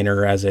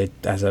designer, as a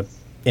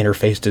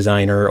interface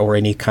designer, or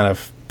any kind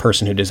of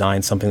person who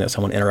designs something that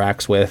someone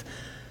interacts with,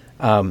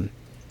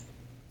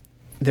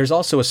 there's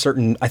also a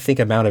certain, I think,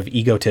 amount of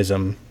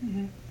egotism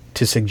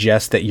to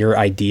suggest that your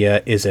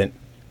idea isn't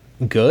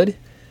good,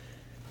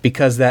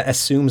 because that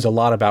assumes a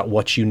lot about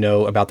what you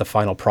know about the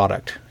final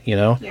product,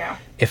 Yeah.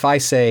 If I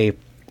say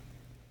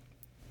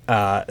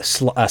a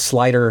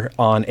slider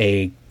on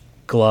a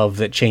glove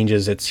that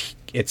changes its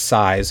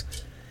size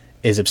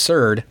is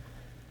absurd,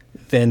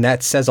 then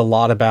that says a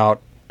lot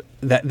about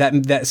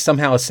that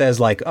somehow says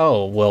like,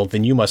 oh, well,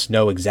 then you must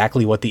know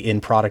exactly what the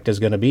end product is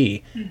going to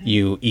be,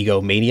 you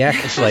egomaniac.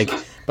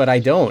 but I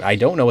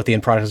don't know what the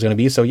end product is going to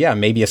be. So yeah,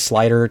 maybe a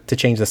slider to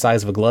change the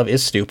size of a glove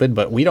is stupid,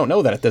 but we don't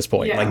know that at this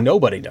point. Yeah. Like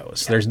nobody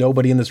knows. There's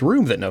nobody in this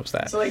room that knows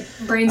that. So like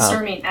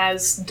brainstorming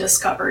as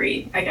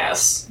discovery, I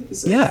guess.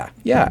 Is a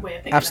Yeah, way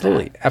of thinking of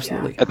absolutely, that.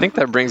 absolutely. I think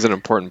that brings an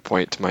important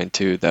point to mind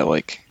too, that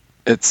like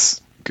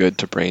it's good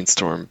to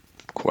brainstorm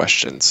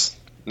questions,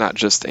 not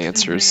just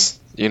answers.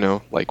 You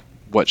know, like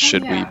what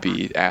should we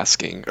be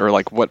asking, or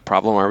like what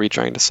problem are we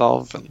trying to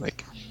solve, and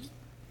like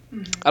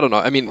I don't know.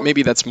 I mean,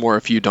 maybe that's more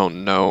if you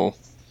don't know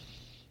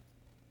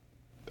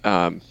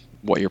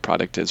what your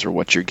product is or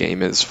what your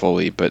game is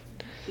fully, but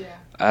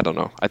I don't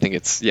know. I think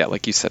it's,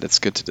 like you said, it's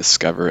good to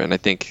discover. And I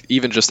think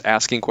even just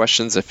asking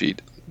questions,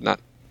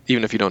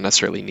 even if you don't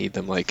necessarily need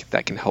them, like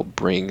that can help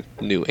bring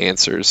new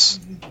answers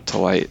to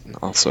light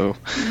also.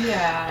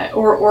 Yeah,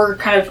 or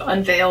kind of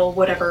unveil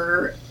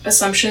whatever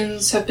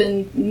assumptions have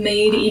been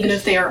made, even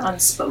if they are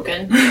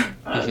unspoken.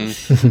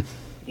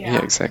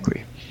 Yeah,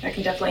 exactly. That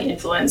can definitely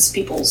influence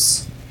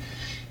people's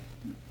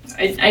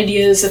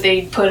ideas that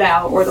they put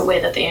out or the way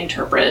that they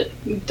interpret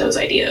those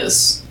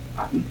ideas.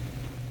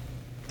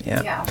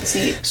 Yeah, it's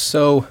neat.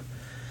 So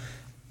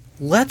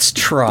let's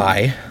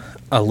try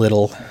a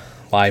little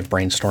live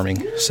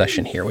brainstorming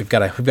session here. We've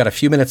got a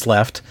few minutes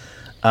left,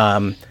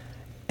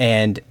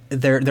 and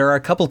there are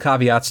a couple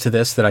caveats to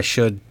this that I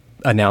should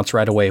announce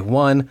right away.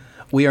 One,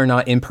 we are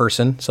not in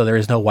person, so there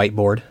is no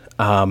whiteboard.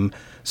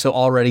 So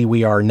already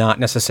we are not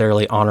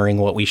necessarily honoring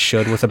what we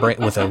should with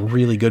a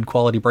really good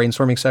quality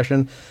brainstorming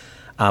session.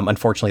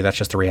 Unfortunately, that's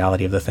just the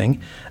reality of the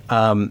thing.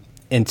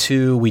 And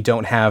two, we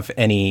don't have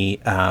any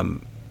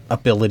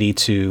ability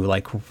to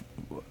like.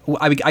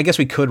 I guess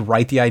we could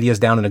write the ideas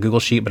down in a Google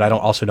Sheet, but I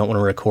don't want to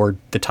record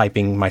the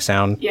typing my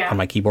sound on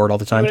my keyboard all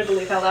the time. I wouldn't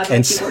believe how loud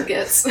my keyboard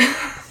gets.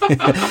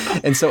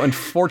 And so,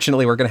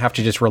 unfortunately, we're going to have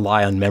to just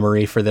rely on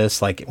memory for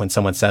this. Like when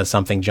someone says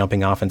something,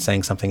 jumping off and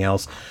saying something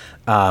else.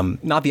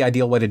 Not the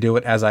ideal way to do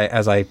it, as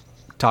I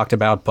talked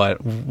about,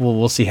 but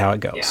we'll see how it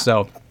goes. Yeah.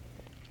 So,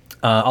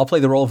 I'll play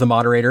the role of the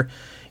moderator.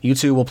 You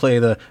two will play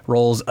the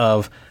roles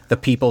of the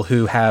people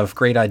who have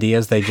great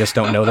ideas. They just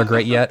don't know they're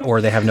great yet,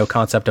 or they have no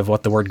concept of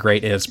what the word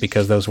great is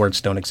because those words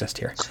don't exist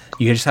here.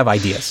 You just have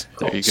ideas.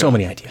 There you So go.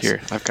 many ideas.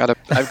 Here, I've got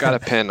a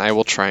pen. I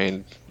will try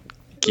and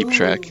keep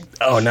track.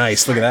 Oh,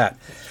 nice. Look at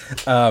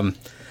that.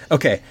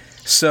 Okay.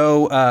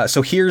 So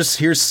here's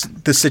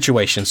the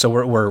situation.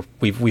 So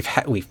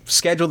we've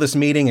scheduled this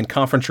meeting in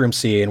conference room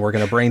C, and we're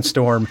going to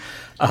brainstorm.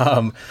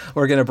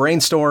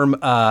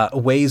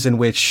 Ways in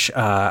which.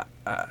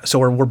 So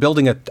we're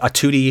building a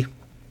 2D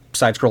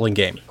side-scrolling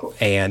game,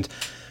 and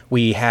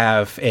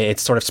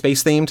it's sort of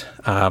space themed.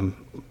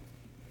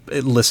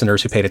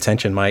 Listeners who paid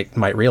attention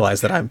might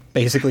realize that I'm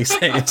basically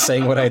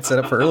saying what I had set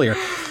up for earlier.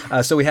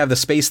 So we have the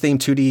space-themed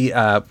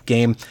 2D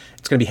game.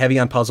 It's going to be heavy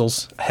on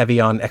puzzles, heavy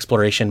on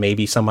exploration.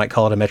 Maybe some might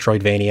call it a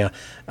Metroidvania,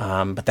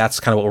 but that's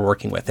kind of what we're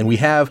working with. And we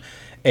have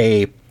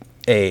an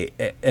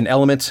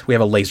element. We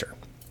have a laser.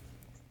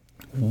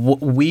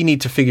 We need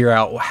to figure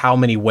out how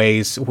many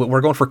ways. We're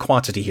going for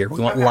quantity here.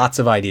 We want lots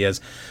of ideas.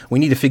 We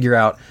need to figure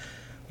out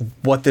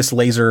what this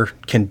laser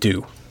can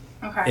do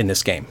in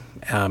this game.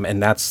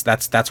 And that's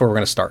where we're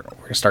going to start. We're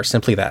going to start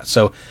simply that.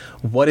 So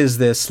what is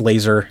this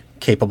laser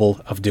capable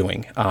of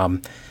doing?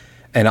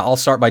 And I'll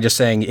start by just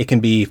saying it can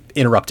be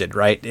interrupted,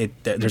 right?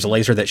 There's a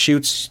laser that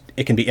shoots.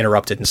 It can be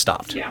interrupted and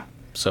stopped. Yeah.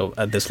 So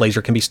this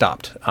laser can be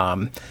stopped.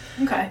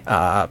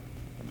 Okay.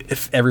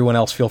 If everyone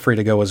else, feel free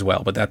to go as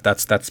well. But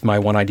that's my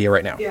one idea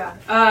right now. Yeah.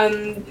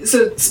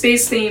 So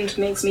space themed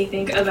makes me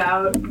think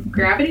about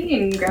gravity,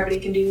 and gravity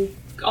can do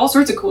all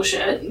sorts of cool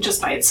shit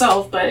just by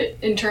itself. But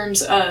in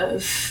terms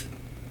of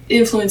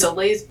influence a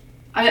laser,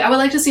 I would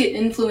like to see it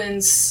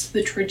influence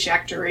the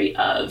trajectory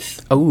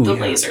of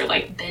laser,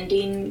 like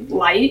bending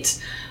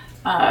light.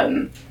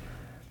 Oh,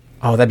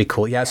 that'd be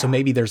cool. Yeah. So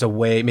maybe there's a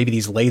way. Maybe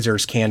these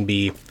lasers can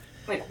be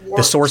like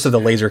the source of the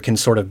laser can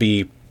sort of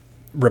be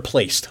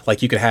replaced.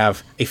 Like you could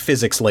have a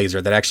physics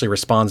laser that actually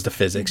responds to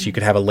physics. You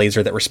could have a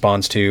laser that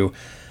responds to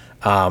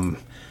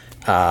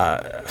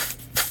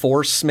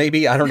force,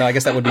 maybe. I don't know. I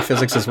guess that would be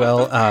physics as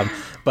well.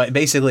 But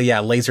basically, yeah,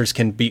 lasers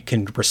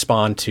can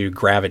respond to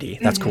gravity.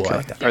 That's cool. I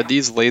like that. Are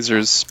these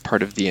lasers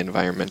part of the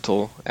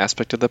environmental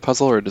aspect of the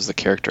puzzle, or does the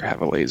character have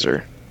a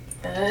laser?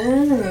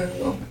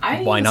 Oh,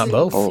 Why not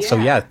both? Yeah. So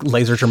yeah,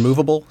 lasers are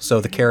movable.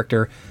 So the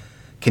character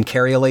can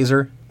carry a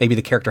laser. Maybe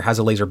the character has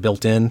a laser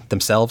built in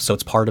themselves, so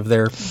it's part of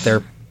their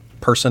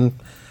person.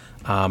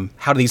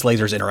 How do these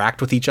lasers interact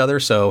with each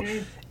other? So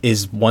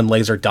is one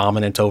laser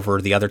dominant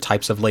over the other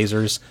types of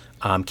lasers?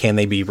 Can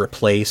they be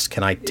replaced?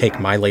 Can I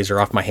take my laser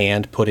off my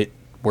hand, put it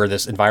where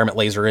this environment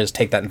laser is,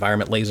 take that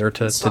environment laser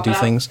to do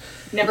things?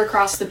 Never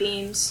cross the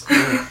beams.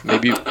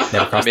 Maybe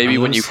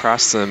when you beams.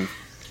 cross them,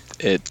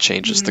 it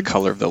changes the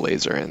color of the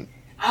laser, and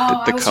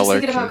Oh, the I was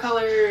color just thinking about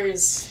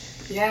colors.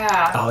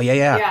 Yeah. Oh, yeah.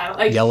 Yeah,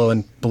 like, yellow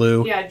and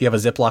blue. Yeah. You have a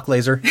Ziploc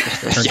laser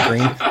that turns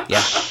green.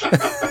 Yeah.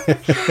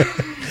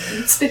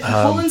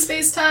 Hole in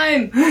space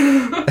time.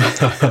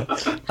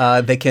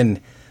 They can.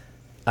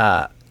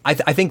 I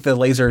think the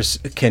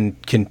lasers can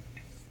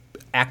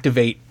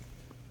activate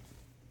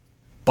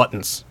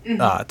buttons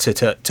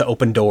to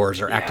open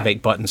doors, or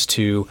activate buttons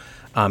to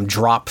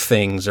drop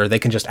things, or they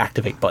can just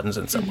activate buttons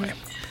in some way.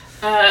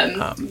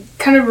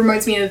 Kind of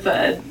reminds me of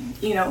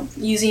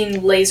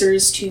using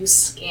lasers to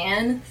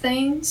scan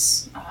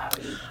things.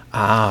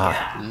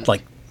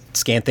 Like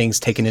scan things,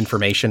 take in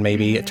information,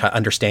 maybe to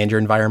understand your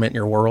environment,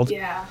 your world.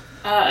 Yeah.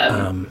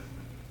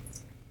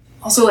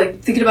 Also, like,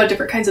 thinking about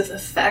different kinds of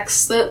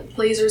effects that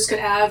lasers could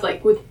have.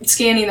 Like, with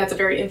scanning, that's a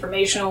very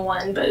informational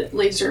one, but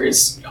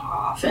lasers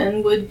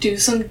often would do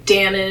some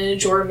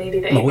damage, or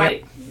maybe they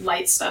might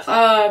light stuff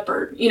up,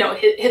 or,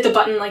 hit the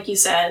button, like you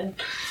said.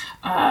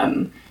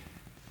 Yeah,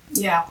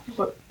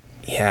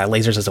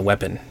 lasers as a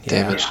weapon.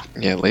 Damage.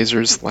 Yeah,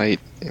 lasers,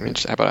 light,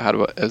 image. How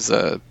about as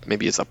a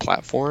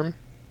platform?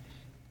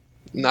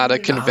 Not a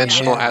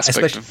conventional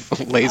aspect of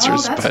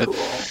lasers, but... Cool.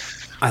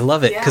 I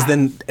love it, because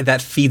then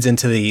that feeds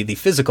into the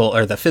physical,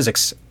 or the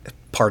physics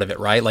part of it,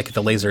 right? Like, if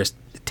the laser is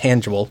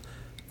tangible,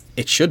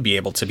 it should be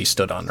able to be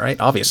stood on, right?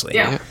 Obviously.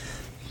 Yeah.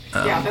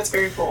 That's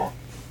very cool.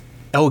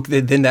 Oh,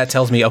 then that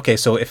tells me, okay,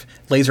 so if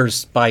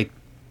lasers, by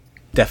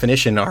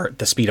definition, are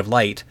the speed of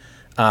light,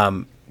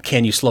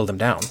 can you slow them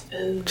down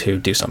to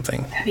do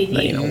something?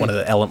 One of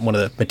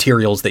the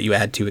materials that you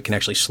add to it can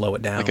actually slow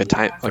it down,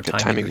 like a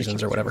timing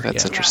reasons or whatever.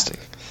 That's interesting.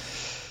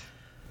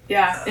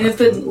 Yeah, and if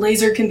the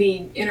laser can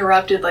be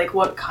interrupted, like,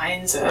 what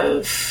kinds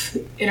of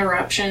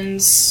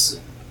interruptions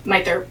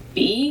might there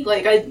be?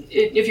 Like,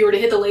 if you were to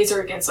hit the laser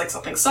against, like,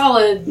 something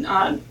solid,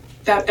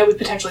 that would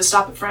potentially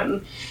stop it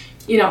from,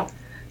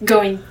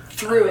 going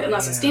through it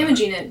unless it's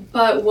damaging it.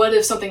 But what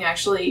if something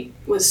actually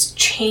was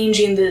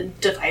changing the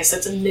device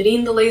that's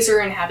emitting the laser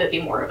and have it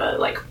be more of a,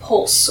 like,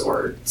 pulse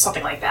or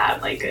something like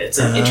that? Like, it's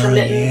an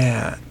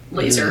intermittent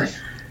laser.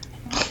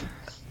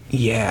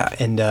 Yeah,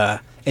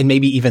 and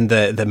maybe even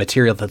the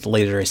material that the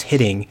laser is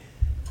hitting,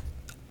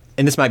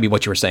 and this might be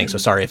what you were saying, so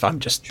sorry if I'm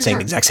just saying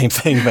the exact same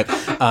thing, but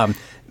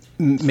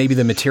maybe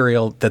the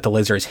material that the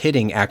laser is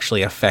hitting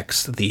actually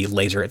affects the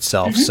laser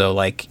itself. So,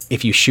 like,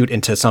 if you shoot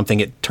into something,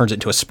 it turns it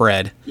into a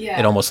spread.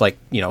 It almost, like,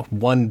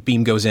 one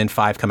beam goes in,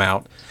 5 come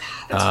out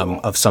cool.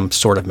 of some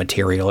sort of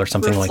material or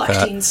something like that.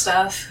 Reflecting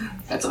stuff.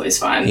 That's always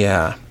fun.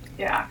 Yeah.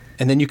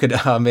 And then you could,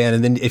 and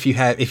then if you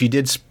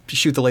did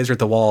shoot the laser at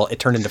the wall, it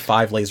turned into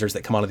 5 lasers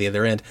that come out of the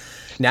other end.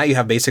 Now you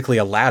have basically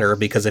a ladder,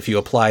 because if you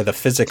apply the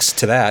physics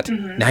to that,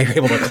 now you're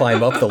able to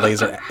climb up the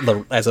laser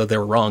as though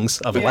they're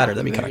rungs of a ladder.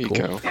 That'd be kind of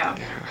cool. Yeah.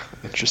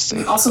 Interesting.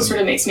 It also sort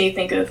of makes me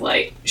think of,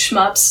 like,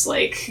 shmups,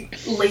 like,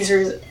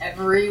 lasers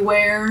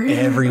everywhere.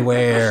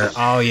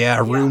 Oh yeah,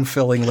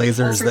 room-filling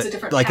lasers. All sorts of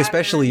different like,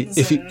 especially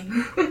if you...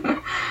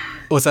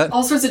 What's that?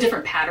 All sorts of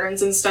different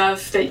patterns and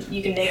stuff that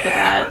you can make with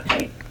that.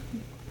 Like,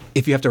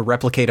 if you have to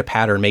replicate a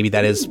pattern, maybe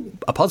that is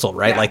a puzzle,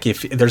 right? Like,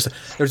 if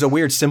there's a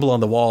weird symbol on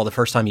the wall, the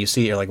first time you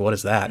see it, you're like, what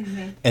is that?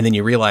 And then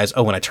you realize,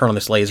 oh, when I turn on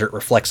this laser, it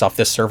reflects off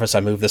this surface. I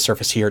move this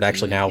surface here. It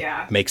actually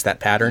now makes that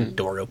pattern.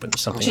 Door opens,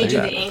 something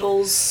changing like that. the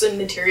angles and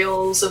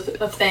materials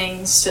of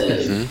things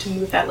to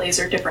move that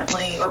laser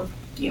differently, or,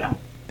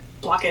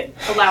 block it,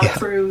 allow it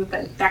through,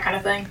 that kind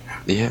of thing.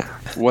 Yeah.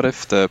 What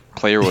if the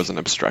player was an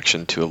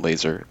obstruction to a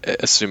laser,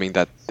 assuming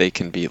that they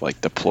can be, like,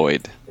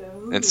 deployed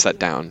and set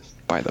down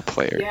by the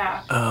player?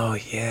 Yeah. Oh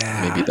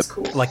yeah. Maybe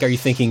cool. Like, are you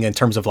thinking in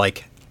terms of,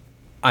 like,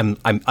 I'm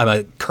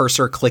a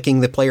cursor clicking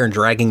the player and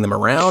dragging them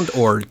around,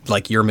 or,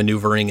 like, you're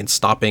maneuvering and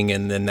stopping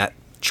and then that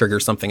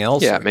triggers something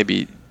else? Yeah,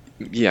 maybe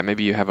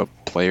you have a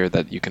player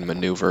that you can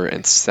maneuver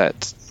and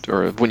set,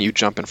 or when you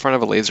jump in front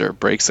of a laser, it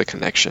breaks a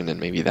connection, and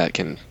maybe that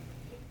can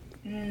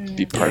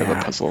be part of a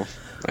puzzle.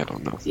 I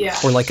don't know. Yeah.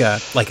 Or like a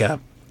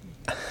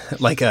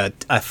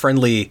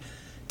friendly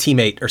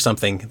teammate or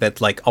something that's,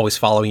 like, always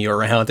following you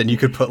around, and you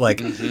could put,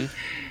 like,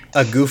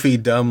 a goofy,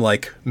 dumb,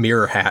 like,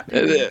 mirror hat,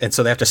 and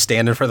so they have to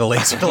stand in front of the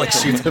laser to, like,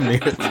 shoot the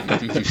mirror.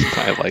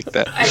 I like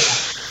that.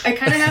 I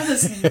kind of have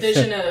this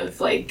vision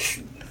of,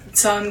 like,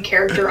 some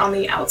character on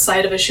the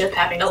outside of a ship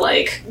having to,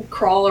 like,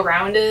 crawl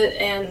around it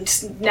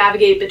and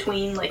navigate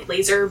between, like,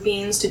 laser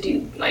beams to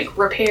do, like,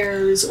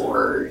 repairs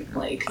or,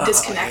 like,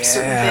 disconnect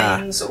certain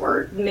things,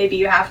 or maybe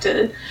you have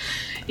to,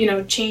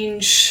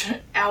 change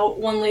out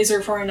one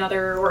laser for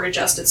another, or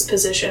adjust its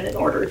position in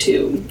order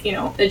to,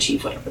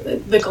 achieve whatever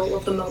the goal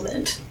of the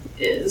moment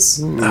is.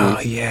 Oh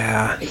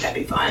yeah, I think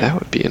that'd be fun. That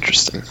would be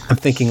interesting. I'm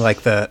thinking,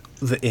 like, the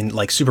in,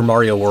 like, Super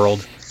Mario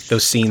World,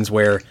 those scenes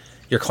where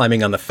you're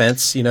climbing on the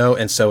fence,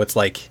 and so it's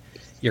like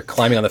you're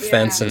climbing on the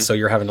fence, and so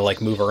you're having to,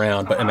 like, move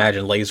around. But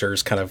imagine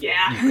lasers kind of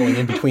going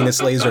in between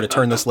this laser to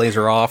turn this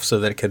laser off so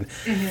that it could.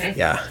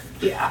 Yeah.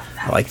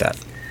 I like that.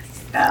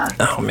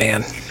 Oh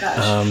man.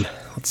 Gosh.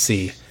 Let's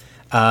see.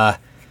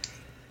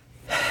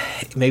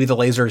 Maybe the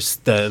laser's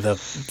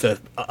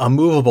a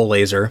movable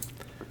laser,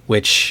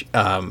 which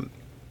that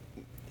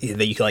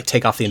you can, like,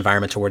 take off the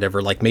environment or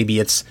whatever. Like, maybe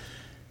it's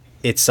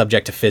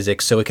subject to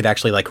physics, so it could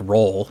actually, like,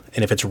 roll.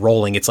 And if it's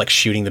rolling, it's, like,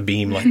 shooting the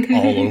beam, like,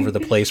 all over the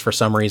place for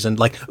some reason.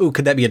 Like, ooh,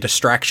 could that be a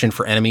distraction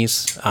for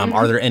enemies?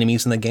 Are there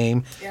enemies in the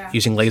game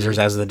using lasers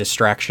as the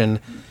distraction?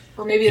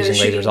 Or maybe using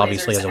lasers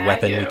obviously as a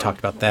weapon. We talked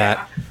about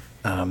that.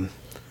 What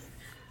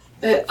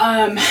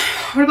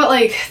about,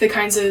 like, the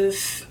kinds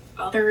of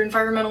other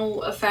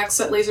environmental effects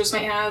that lasers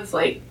might have.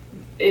 Like,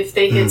 if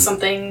they hit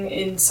something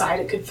inside,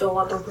 it could fill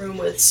up a room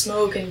with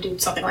smoke and do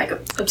something like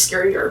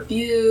obscure your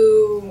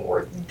view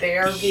or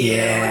their view.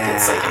 If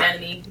it's like an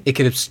enemy. It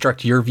could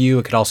obstruct your view.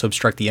 It could also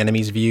obstruct the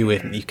enemy's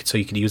view. So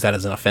you could use that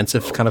as an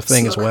offensive kind of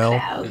thing as well.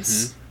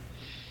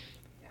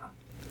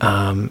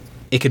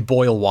 It could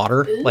boil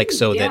water,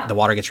 that the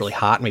water gets really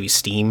hot. Maybe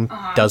steam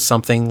does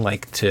something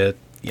like to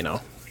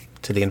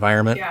the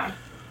environment. Yeah.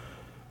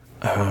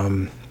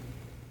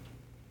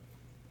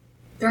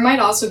 There might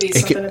also be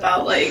something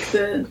about like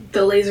the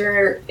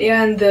laser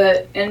and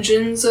the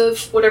engines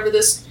of whatever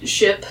this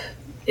ship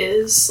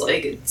is.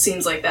 Like, it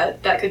seems like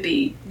that could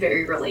be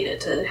very related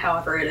to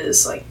however it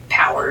is like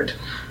powered.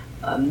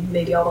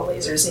 Maybe all the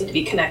lasers need to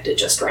be connected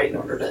just right in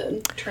order to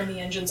turn the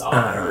engines on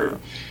or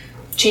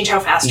change how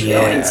fast you're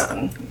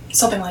going.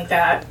 Something like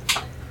that.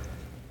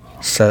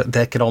 So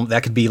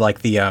that could be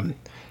like the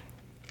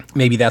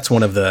maybe that's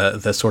one of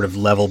the sort of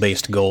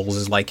level-based goals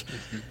is like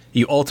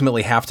you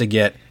ultimately have to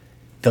get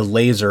the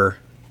laser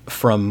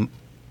from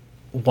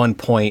one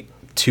point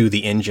to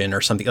the engine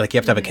or something. Like, you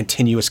have to have a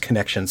continuous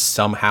connection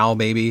somehow,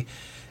 maybe.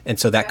 And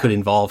so that could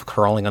involve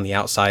crawling on the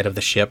outside of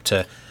the ship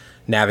to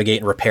navigate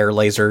and repair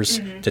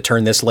lasers, to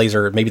turn this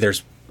laser. Maybe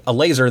there's a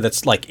laser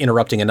that's like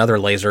interrupting another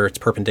laser. It's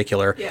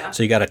perpendicular. Yeah.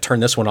 So you got to turn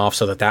this one off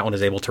so that one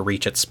is able to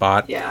reach its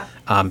spot. Yeah.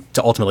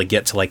 To ultimately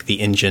get to like the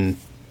engine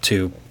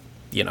to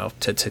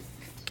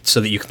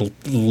so that you can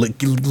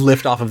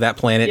lift off of that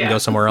planet and go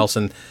somewhere else,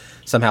 and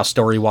somehow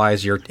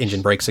story-wise your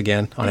engine breaks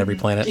again on every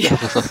planet. Yeah,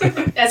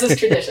 as is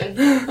tradition.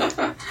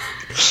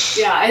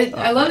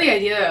 I love the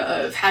idea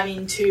of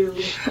having to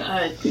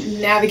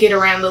navigate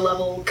around the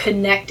level,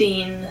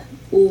 connecting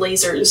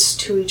lasers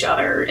to each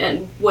other,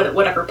 and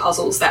whatever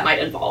puzzles that might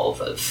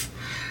involve of,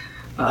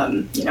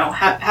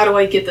 how do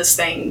I get this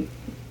thing,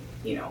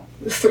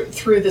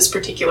 through this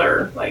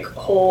particular like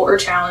hole or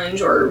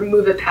challenge, or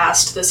move it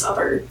past this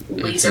other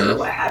laser or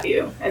what have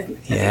you.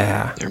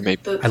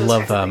 I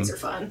love things are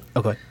fun.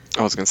 Oh, go ahead.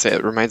 I was going to say,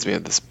 it reminds me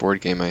of this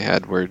board game I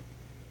had where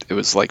it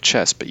was like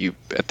chess, but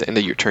at the end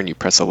of your turn, you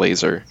press a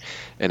laser,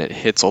 and it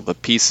hits all the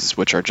pieces,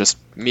 which are just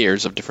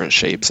mirrors of different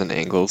shapes and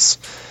angles,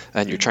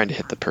 and you're trying to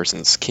hit the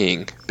person's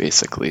king,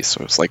 basically.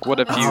 So it's like, what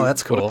if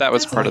that's cool. What if that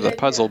was part of the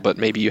puzzle, but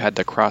maybe you had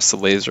to cross the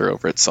laser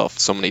over itself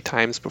so many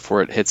times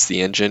before it hits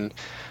the engine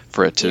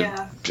for it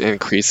to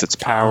increase its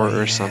power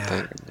or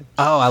something.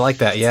 Oh, I like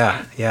that.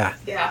 Yeah.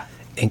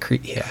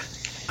 Increase. Yeah.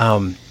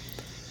 And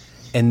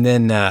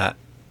then, God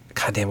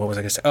damn, what was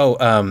I going to say? Oh,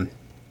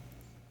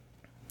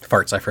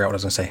 farts. I forgot what I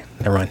was going to say.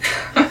 Never mind.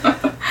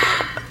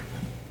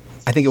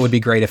 I think it would be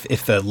great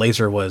if the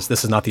laser was,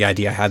 this is not the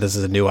idea I had, this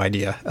is a new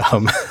idea.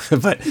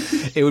 But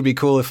it would be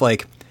cool if,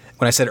 like,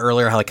 when I said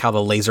earlier how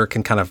the laser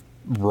can kind of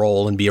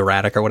roll and be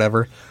erratic or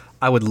whatever,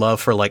 I would love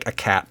for like a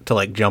cat to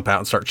like jump out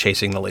and start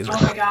chasing the laser.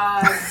 Oh my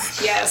god.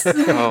 Yes.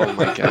 Oh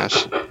my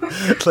gosh.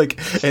 Like,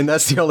 and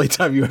that's the only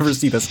time you ever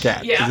see this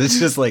cat. Yeah. It's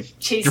just like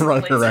chasing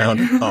running around.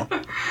 Oh.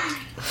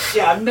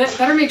 Yeah,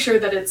 better make sure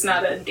that it's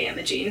not a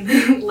damaging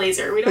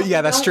laser.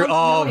 That's true.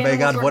 Oh my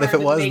god, what if it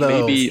was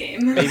though?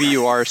 Maybe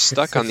you are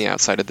stuck on the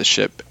outside of the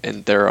ship,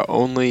 and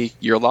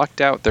you're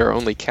locked out. There are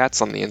only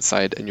cats on the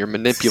inside, and you're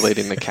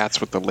manipulating the cats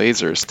with the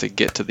lasers to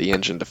get to the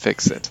engine to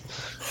fix it.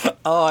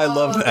 Oh, I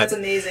love that. That's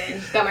amazing.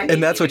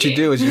 And that's what you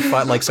do is you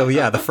find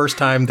the first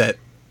time that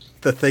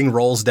the thing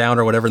rolls down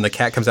or whatever, and the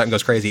cat comes out and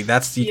goes crazy.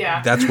 That's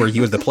where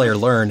you as the player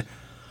learn.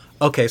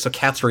 Okay, so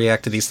cats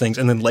react to these things,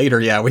 and then later,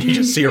 when you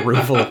just see a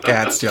room full of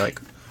cats, you're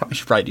like, I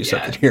should probably do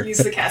something here. Use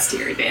the cats to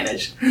your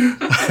advantage.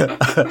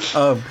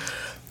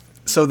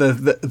 So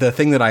the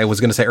thing that I was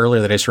going to say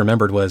earlier that I just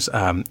remembered was,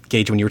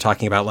 Gage, when you were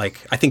talking about,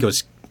 like, I think it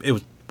was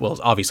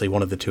obviously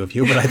one of the two of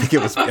you, but I think it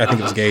was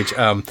Gage,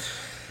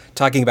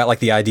 talking about like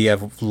the idea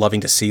of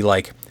loving to see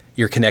like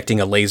you're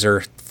connecting a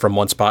laser from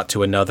one spot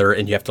to another,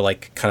 and you have to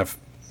like kind of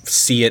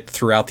see it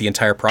throughout the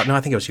entire process. No, I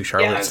think it was you,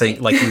 Charlotte. Yeah,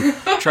 saying like you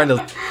trying to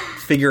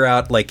figure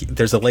out like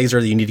there's a laser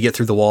that you need to get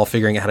through the wall,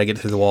 figuring out how to get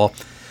through the wall.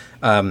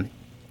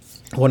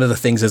 One of the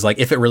things is like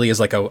if it really is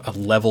like a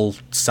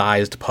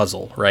level-sized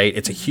puzzle, right?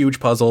 It's a huge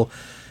puzzle.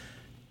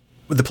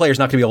 The player's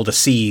not going to be able to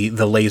see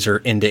the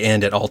laser end to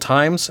end at all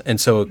times,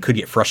 and so it could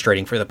get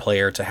frustrating for the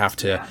player to have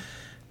to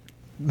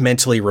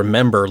mentally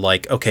remember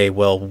like, okay,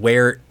 well,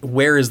 where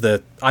is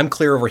I'm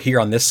clear over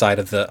here on this side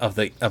of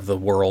the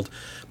world,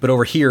 but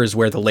over here is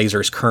where the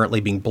laser is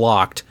currently being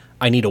blocked.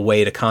 I need a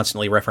way to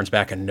constantly reference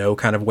back and know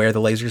kind of where the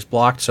laser is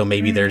blocked. So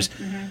maybe there's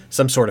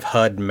some sort of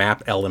HUD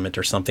map element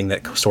or something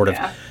that sort of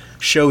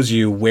shows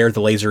you where the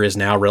laser is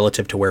now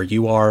relative to where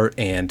you are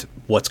and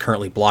what's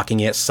currently blocking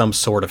it, some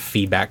sort of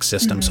feedback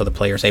system so the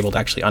player is able to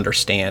actually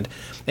understand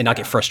and not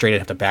get frustrated,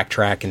 have to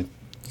backtrack and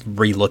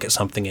re-look at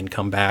something and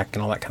come back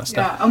and all that kind of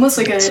stuff. Yeah, almost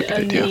like a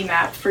mini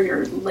map for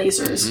your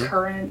laser's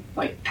current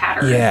like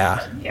pattern.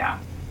 Yeah. Yeah.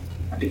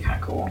 That'd be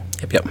kind of cool.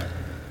 Yep.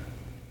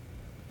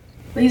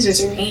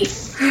 Lasers are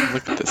neat.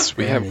 Look at this.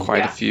 We have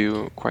quite a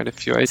few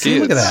ideas.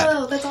 See, look at that.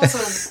 Oh, that's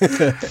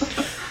awesome.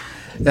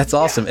 That's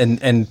awesome.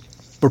 And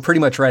we're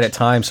pretty much right at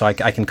time, so I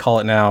can call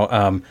it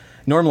now.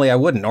 Normally I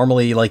wouldn't.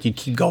 Normally, like, you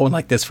keep going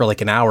like this for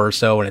like an hour or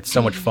so, and it's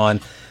so much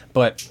fun.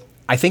 But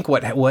I think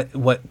what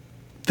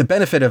the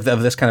benefit of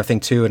this kind of thing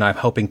too, and I'm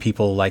hoping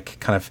people like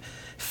kind of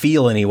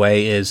feel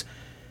anyway, is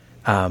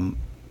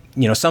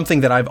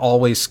something that I've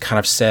always kind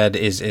of said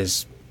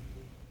is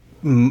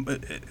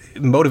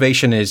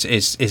motivation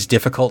is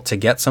difficult to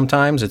get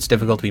sometimes. It's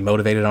difficult to be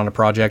motivated on a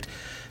project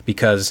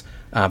because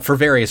for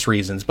various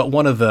reasons. But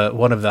one of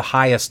the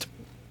highest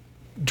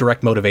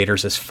direct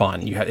motivators is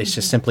fun. It's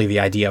just simply the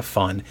idea of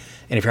fun.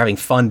 And if you're having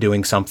fun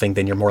doing something,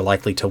 then you're more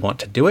likely to want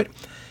to do it.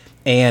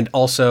 And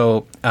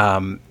also,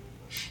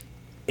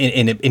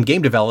 in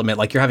game development,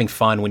 like, you're having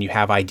fun when you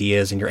have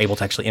ideas and you're able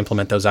to actually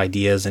implement those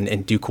ideas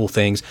and do cool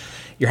things.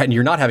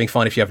 You're not having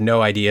fun if you have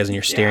no ideas and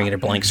you're staring at a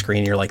blank screen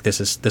and you're like, this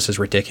is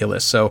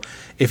ridiculous. So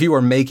if you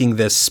were making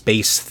this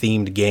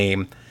space-themed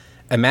game,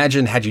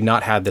 imagine had you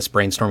not had this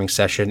brainstorming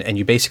session and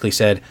you basically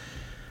said,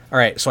 all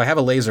right, so I have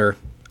a laser.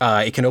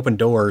 It can open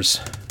doors.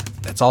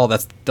 That's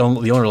the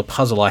only real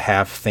puzzle I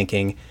have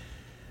thinking.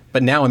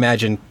 But now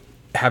imagine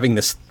having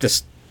this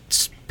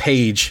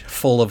page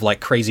full of like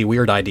crazy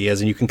weird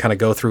ideas, and you can kind of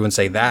go through and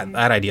say that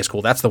idea is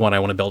cool. That's the one I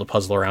want to build a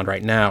puzzle around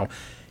right now.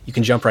 You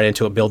can jump right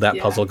into it, build that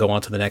puzzle, go on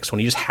to the next one.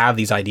 You just have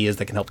these ideas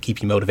that can help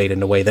keep you motivated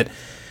in a way that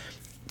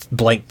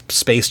blank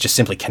space just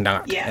simply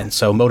cannot. Yeah. And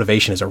so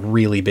motivation is a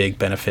really big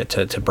benefit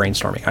to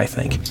brainstorming, I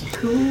think.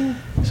 Cool.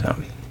 So,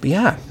 but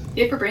yeah.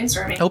 Yeah, for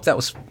brainstorming. I hope that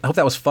was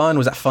fun.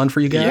 Was that fun for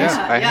you guys?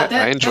 Yeah,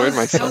 I enjoyed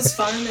myself. That was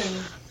fun,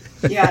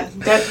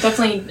 and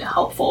definitely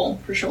helpful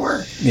for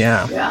sure.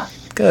 Yeah. Yeah.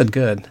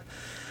 Good.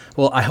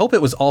 Well, I hope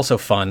it was also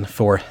fun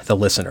for the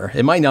listener.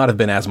 It might not have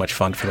been as much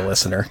fun for the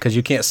listener because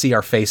you can't see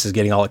our faces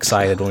getting all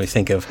excited when we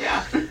think of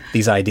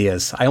these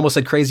ideas. I almost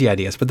said crazy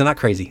ideas, but they're not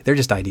crazy. They're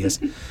just ideas.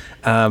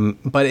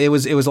 But it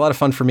was a lot of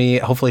fun for me.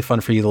 Hopefully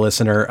fun for you, the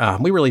listener.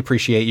 We really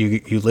appreciate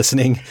you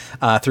listening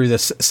through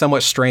this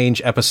somewhat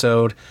strange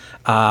episode.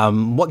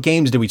 What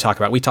games did we talk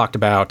about? We talked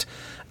about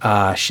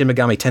Shin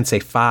Megami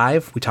Tensei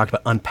 5. We talked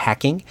about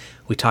unpacking.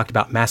 We talked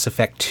about Mass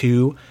Effect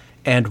 2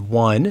 and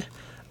 1.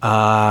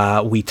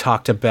 We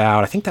talked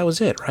about, I think that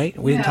was it, right?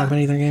 We didn't talk about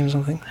any other games or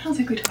something? I don't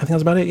think we did. I think that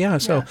was about it, yeah.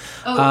 So,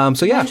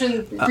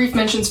 Brief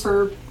mentions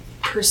for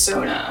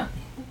Persona.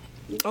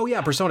 Oh,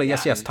 yeah, Persona,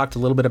 yes. Talked a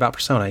little bit about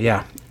Persona,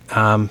 yeah.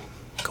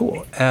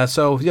 Cool. That's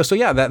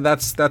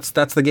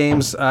the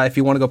games. If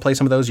you want to go play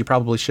some of those, you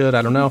probably should.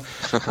 I don't know.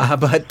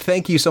 But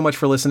thank you so much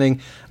for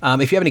listening.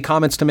 If you have any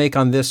comments to make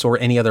on this or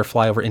any other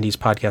Flyover Indies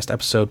podcast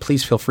episode,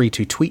 please feel free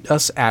to tweet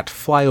us at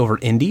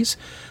FlyoverIndies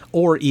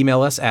or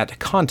email us at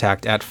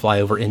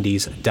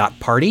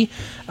contact@flyoverindies.party.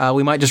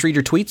 We might just read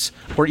your tweets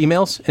or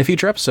emails in a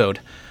future episode.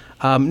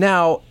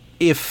 Now,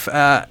 if...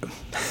 that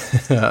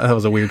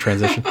was a weird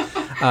transition.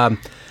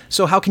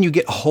 So how can you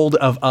get a hold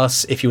of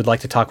us if you would like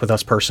to talk with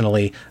us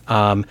personally?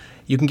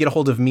 You can get a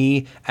hold of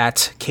me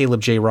at Caleb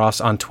J. Ross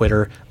on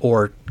Twitter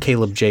or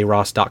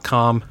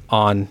calebjross.com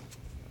on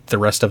the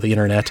rest of the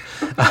internet.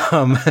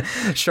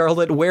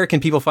 Charlotte, where can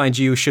people find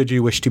you should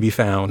you wish to be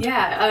found?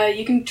 Yeah,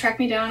 you can track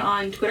me down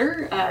on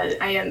Twitter.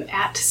 I am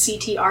at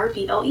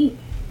CTRBLE.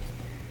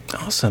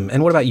 Awesome.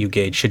 And what about you,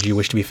 Gage? Should you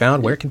wish to be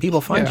found, where can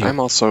people find you? I'm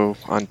also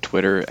on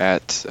Twitter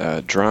at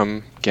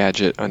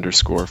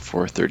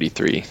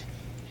drumgadget_433.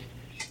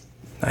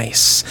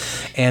 Nice.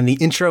 And the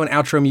intro and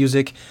outro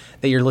music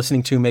that you're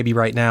listening to maybe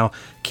right now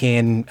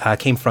came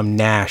from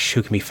Nash,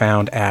 who can be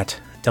found at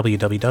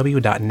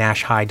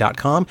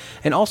www.nashhigh.com.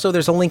 And also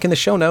there's a link in the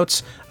show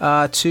notes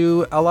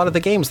to a lot of the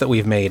games that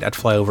we've made at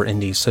Flyover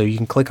Indies. So you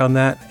can click on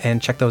that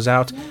and check those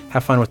out,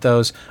 have fun with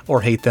those,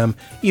 or hate them.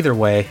 Either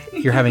way,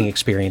 you're having an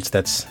experience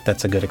that's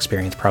a good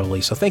experience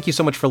probably. So thank you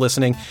so much for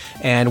listening,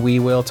 and we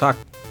will talk.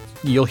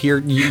 You'll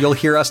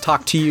hear us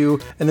talk to you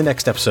in the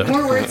next episode.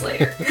 More words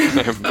later.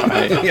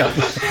 Bye. Yeah.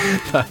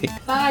 Bye.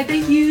 Bye,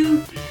 thank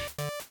you.